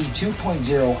XV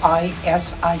 2.0i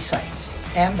S EyeSight,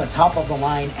 and the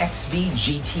top-of-the-line XV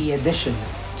GT Edition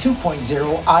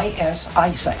 2.0 IS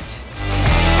EyeSight.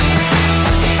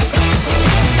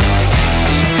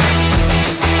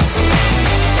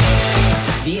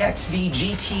 The XV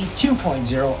GT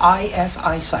 2.0 IS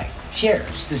EyeSight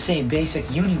shares the same basic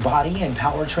unibody and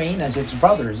powertrain as its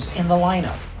brothers in the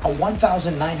lineup, a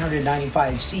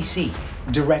 1,995cc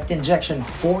direct injection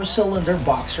 4-cylinder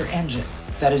boxer engine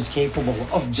that is capable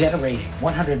of generating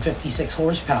 156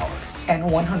 horsepower and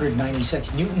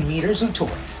 196 Newton-meters of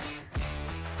torque.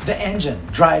 The engine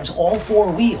drives all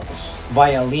 4 wheels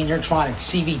via Lineartronic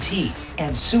CVT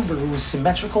and Subaru's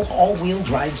symmetrical all-wheel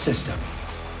drive system.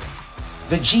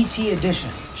 The GT Edition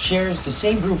shares the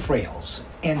same roof rails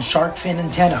and shark fin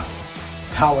antenna,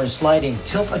 power sliding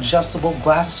tilt-adjustable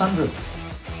glass sunroof,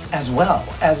 as well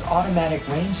as automatic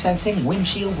rain-sensing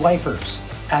windshield wipers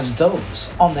as those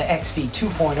on the XV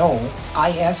 2.0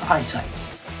 IS EyeSight.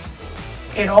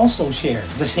 It also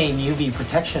shares the same UV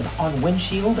protection on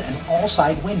windshield and all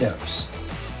side windows,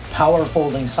 power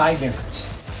folding side mirrors,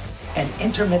 and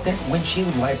intermittent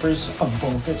windshield wipers of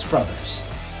both its brothers.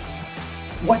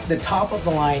 What the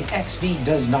top-of-the-line XV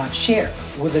does not share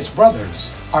with its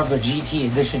brothers are the GT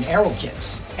Edition aero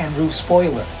kits and roof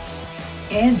spoiler,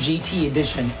 and GT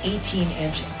Edition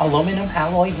 18-inch aluminum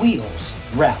alloy wheels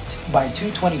wrapped by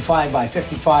 225 by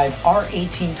 55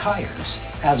 R18 tires,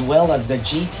 as well as the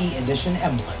GT Edition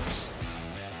emblems.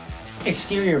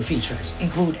 Exterior features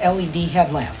include LED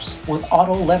headlamps with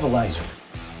auto levelizer,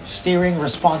 steering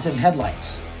responsive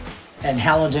headlights, and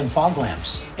halogen fog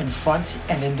lamps in front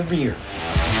and in the rear.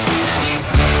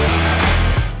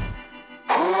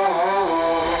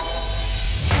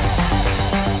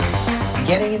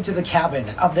 Getting into the cabin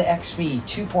of the XV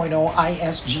 2.0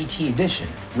 IS GT Edition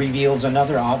reveals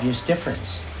another obvious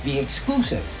difference: the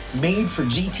exclusive,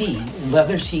 made-for-GT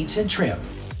leather seats and trim.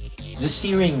 The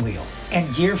steering wheel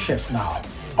and gear shift knob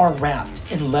are wrapped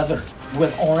in leather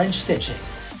with orange stitching.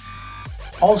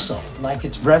 Also, like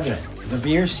its brethren, the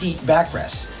rear seat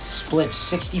backrest splits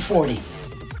 60-40,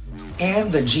 and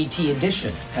the GT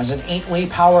Edition has an 8-way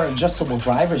power adjustable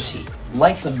driver's seat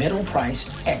like the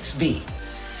middle-priced XV.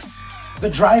 The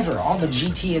driver on the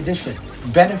GT Edition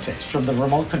benefits from the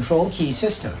remote control key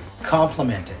system,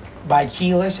 complemented by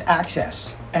keyless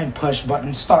access and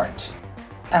push-button start,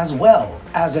 as well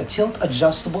as a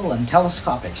tilt-adjustable and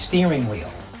telescopic steering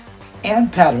wheel,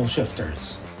 and paddle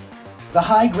shifters. The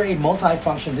high-grade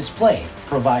multi-function display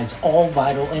provides all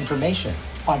vital information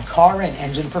on car and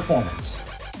engine performance.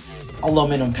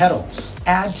 Aluminum pedals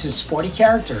add to sporty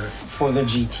character for the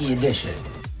GT Edition.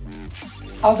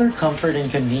 Other comfort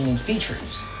and convenience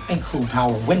features include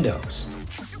power windows,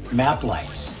 map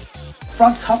lights,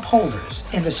 front cup holders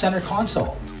in the center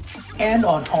console, and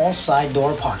on all side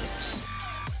door pockets.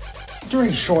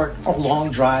 During short or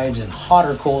long drives and hot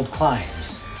or cold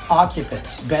climbs,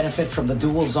 occupants benefit from the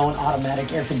dual-zone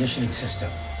automatic air conditioning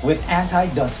system with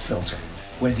anti-dust filter,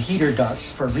 with heater ducts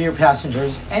for rear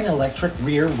passengers and electric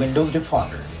rear window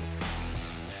defogger.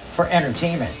 For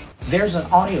entertainment, there's an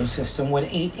audio system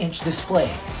with 8-inch display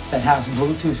that has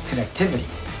Bluetooth connectivity,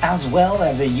 as well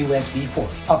as a USB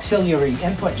port, auxiliary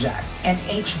input jack, and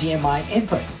HDMI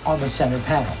input on the center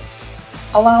panel,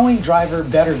 allowing driver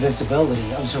better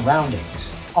visibility of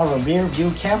surroundings are a rear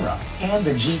view camera and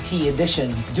the GT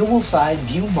Edition dual side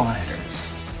view monitors.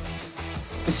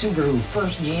 The Subaru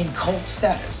first gained cult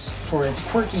status for its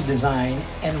quirky design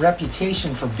and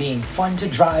reputation for being fun to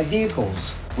drive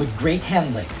vehicles with great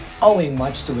handling, owing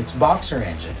much to its boxer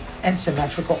engine and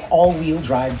symmetrical all-wheel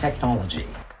drive technology.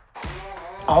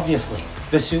 Obviously,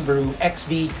 the Subaru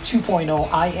XV 2.0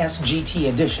 IS GT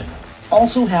Edition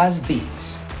also has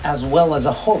these, as well as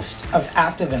a host of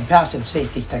active and passive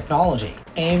safety technology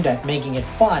aimed at making it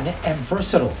fun and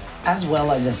versatile, as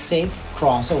well as a safe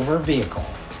crossover vehicle.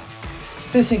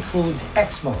 This includes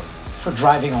X Mode for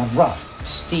driving on rough,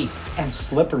 steep, and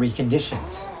slippery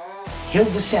conditions, hill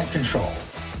descent control,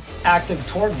 active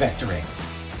torque vectoring,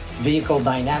 vehicle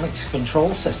dynamics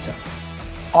control system,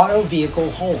 auto vehicle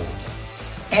hold,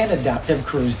 and adaptive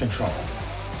cruise control.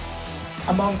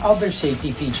 Among other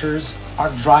safety features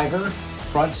are driver,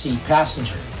 front seat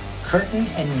passenger, curtain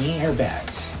and knee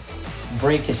airbags,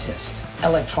 brake assist,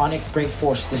 electronic brake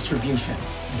force distribution,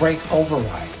 brake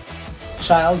override,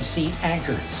 child seat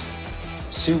anchors,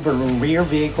 Subaru rear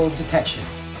vehicle detection,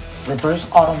 reverse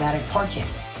automatic parking,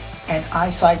 and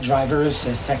EyeSight driver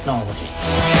assist technology.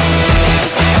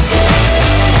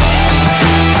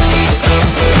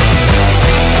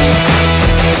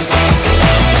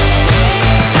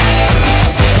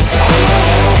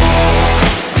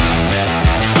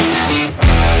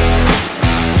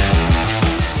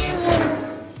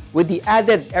 With the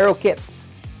added aero kit,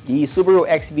 the Subaru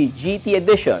XV GT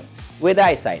Edition with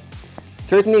EyeSight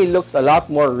certainly looks a lot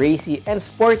more racy and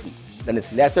sporty than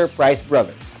its lesser-priced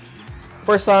brothers.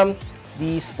 For some,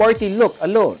 the sporty look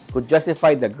alone could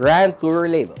justify the Grand Tourer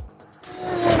label.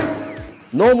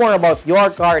 Know more about your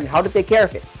car and how to take care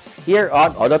of it here on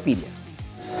Autopedia.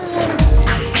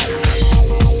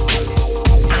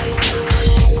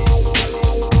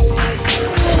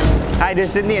 Hi, this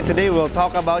is Sydney, and today we'll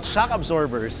talk about shock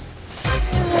absorbers.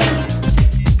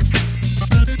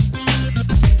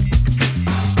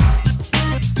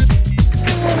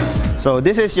 So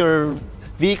this is your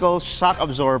vehicle's shock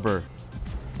absorber.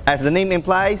 As the name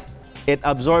implies, it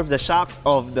absorbs the shock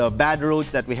of the bad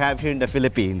roads that we have here in the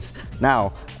Philippines.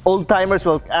 Now, old-timers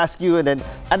will ask you, and then,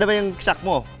 ano ba yung shock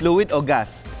mo? Fluid o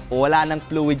gas? O wala nang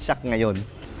fluid shock ngayon?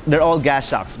 They're all gas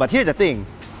shocks. But here's the thing.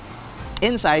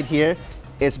 Inside here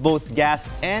is both gas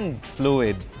and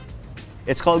fluid.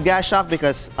 It's called gas shock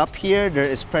because up here there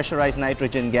is pressurized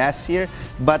nitrogen gas here,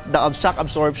 but the shock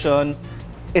absorption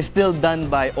is still done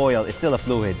by oil. It's still a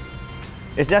fluid.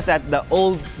 It's just that the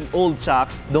old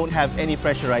shocks don't have any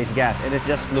pressurized gas, and it's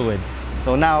just fluid.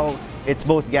 So now it's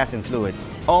both gas and fluid.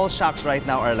 All shocks right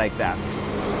now are like that.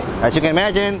 As you can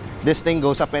imagine, this thing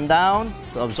goes up and down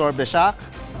to absorb the shock.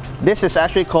 This is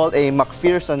actually called a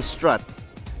McPherson strut,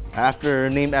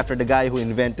 named after the guy who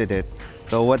invented it.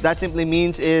 So what that simply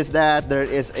means is that there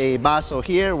is a baso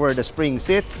here where the spring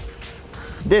sits.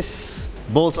 This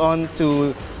bolts on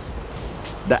to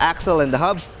the axle and the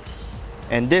hub,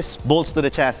 and this bolts to the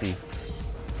chassis.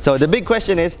 So the big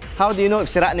question is, how do you know if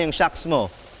sira na yung shocks mo?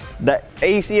 The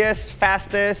easiest,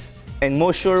 fastest, and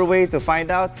most sure way to find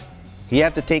out, you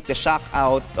have to take the shock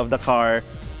out of the car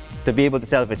to be able to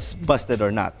tell if it's busted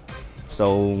or not.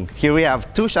 So here we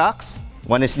have two shocks.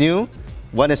 One is new,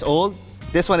 one is old.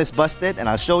 This one is busted, and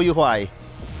I'll show you why.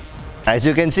 As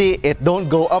you can see, it don't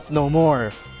go up no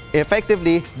more.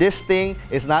 Effectively, this thing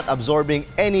is not absorbing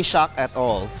any shock at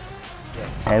all.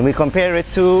 And we compare it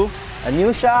to a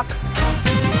new shock.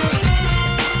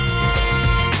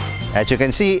 As you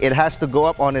can see, it has to go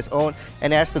up on its own,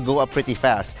 and it has to go up pretty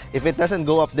fast. If it doesn't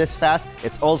go up this fast,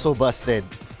 it's also busted,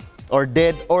 or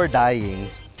dead, or dying.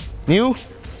 New,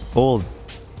 old,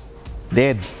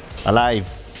 dead, alive.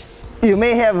 You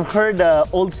may have heard the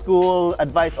old school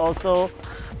advice also.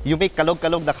 You make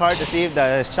kalog-kalog the car to see if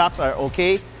the shocks are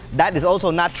okay. That is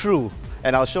also not true,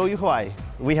 and I'll show you why.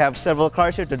 We have several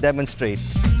cars here to demonstrate.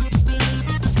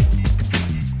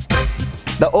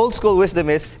 The old school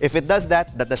wisdom is, if it does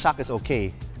that the shock is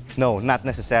okay. No, not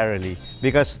necessarily.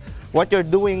 Because what you're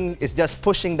doing is just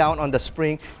pushing down on the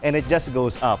spring and it just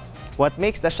goes up. What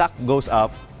makes the shock goes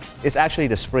up is actually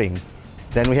the spring.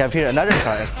 Then we have here another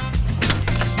car.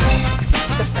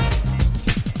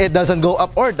 It doesn't go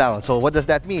up or down. So what does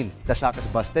that mean? The shock is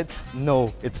busted?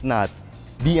 No, it's not.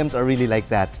 BMs are really like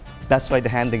that. That's why the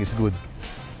handling is good.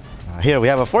 Here we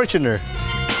have a Fortuner.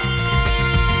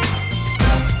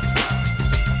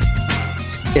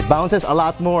 It bounces a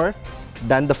lot more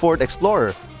than the Ford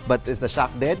Explorer. But is the shock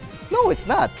dead? No, it's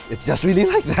not. It's just really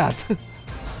like that.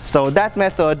 So that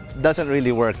method doesn't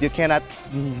really work. You cannot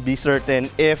be certain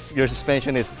if your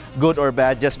suspension is good or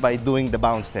bad just by doing the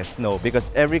bounce test. No,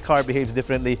 because every car behaves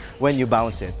differently when you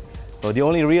bounce it. So the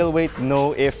only real way to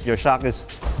know if your shock is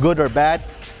good or bad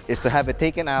is to have it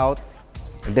taken out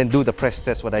and then do the press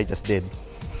test, what I just did.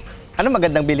 Ano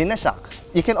magandang bilhin na shock?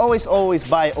 You can always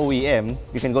buy OEM.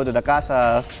 You can go to the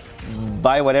casa,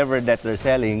 buy whatever that they're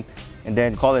selling, and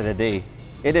then call it a day.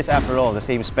 It is, after all, the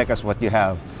same spec as what you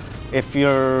have. If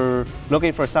you're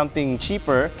looking for something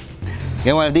cheaper,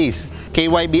 get one of these,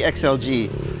 KYB XLG.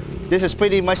 This is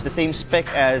pretty much the same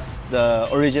spec as the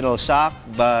original shock,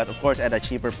 but of course at a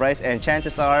cheaper price. And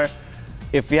chances are,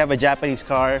 if you have a Japanese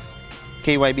car,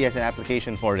 KYB has an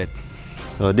application for it.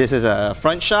 So this is a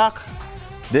front shock.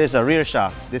 This is a rear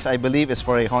shock. This, I believe, is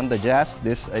for a Honda Jazz.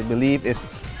 This, I believe, is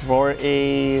for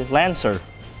a Lancer.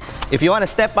 If you want to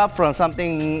step up from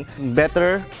something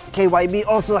better, KYB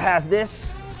also has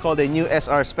this. It's called a new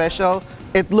SR Special.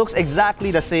 It looks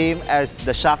exactly the same as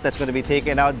the shock that's going to be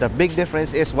taken out. The big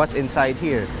difference is what's inside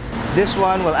here. This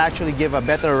one will actually give a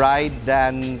better ride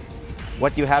than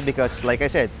what you have because, like I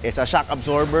said, it's a shock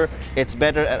absorber. It's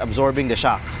better at absorbing the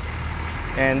shock.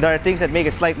 And there are things that make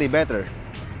it slightly better.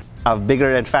 A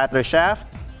bigger and fatter shaft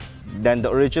than the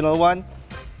original one.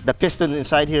 The piston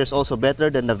inside here is also better,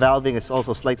 than the valving is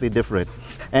also slightly different.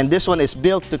 And this one is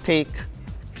built to take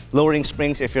lowering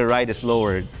springs if your ride is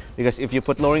lowered. Because if you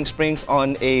put lowering springs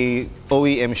on a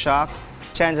OEM shock,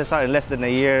 chances are in less than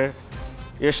a year,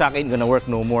 your shock ain't gonna work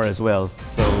no more as well.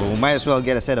 So might as well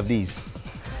get a set of these.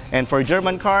 And for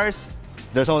German cars,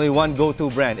 there's only one go-to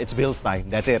brand. It's Bilstein.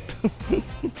 That's it.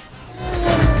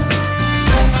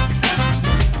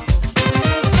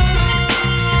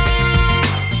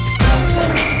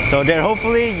 So there,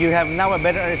 hopefully, you have now a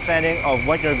better understanding of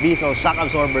what your vehicle shock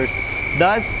absorbers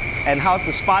does and how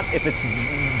to spot if it's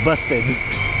busted.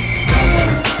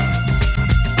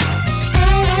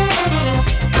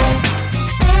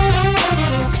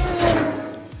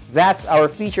 That's our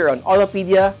feature on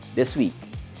Autopedia this week.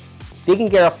 Taking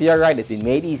care of your ride has been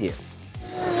made easier.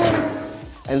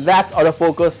 And that's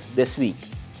Autofocus this week.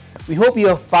 We hope you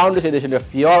have found this edition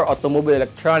of your Automobile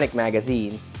Electronic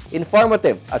magazine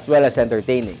informative as well as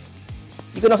entertaining.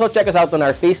 You can also check us out on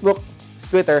our Facebook,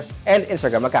 Twitter, and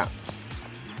Instagram accounts.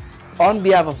 On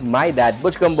behalf of my dad,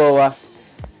 Butch Gamboa,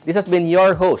 this has been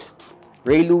your host,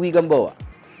 Ray Louie Gamboa.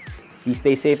 Please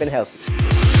stay safe and healthy.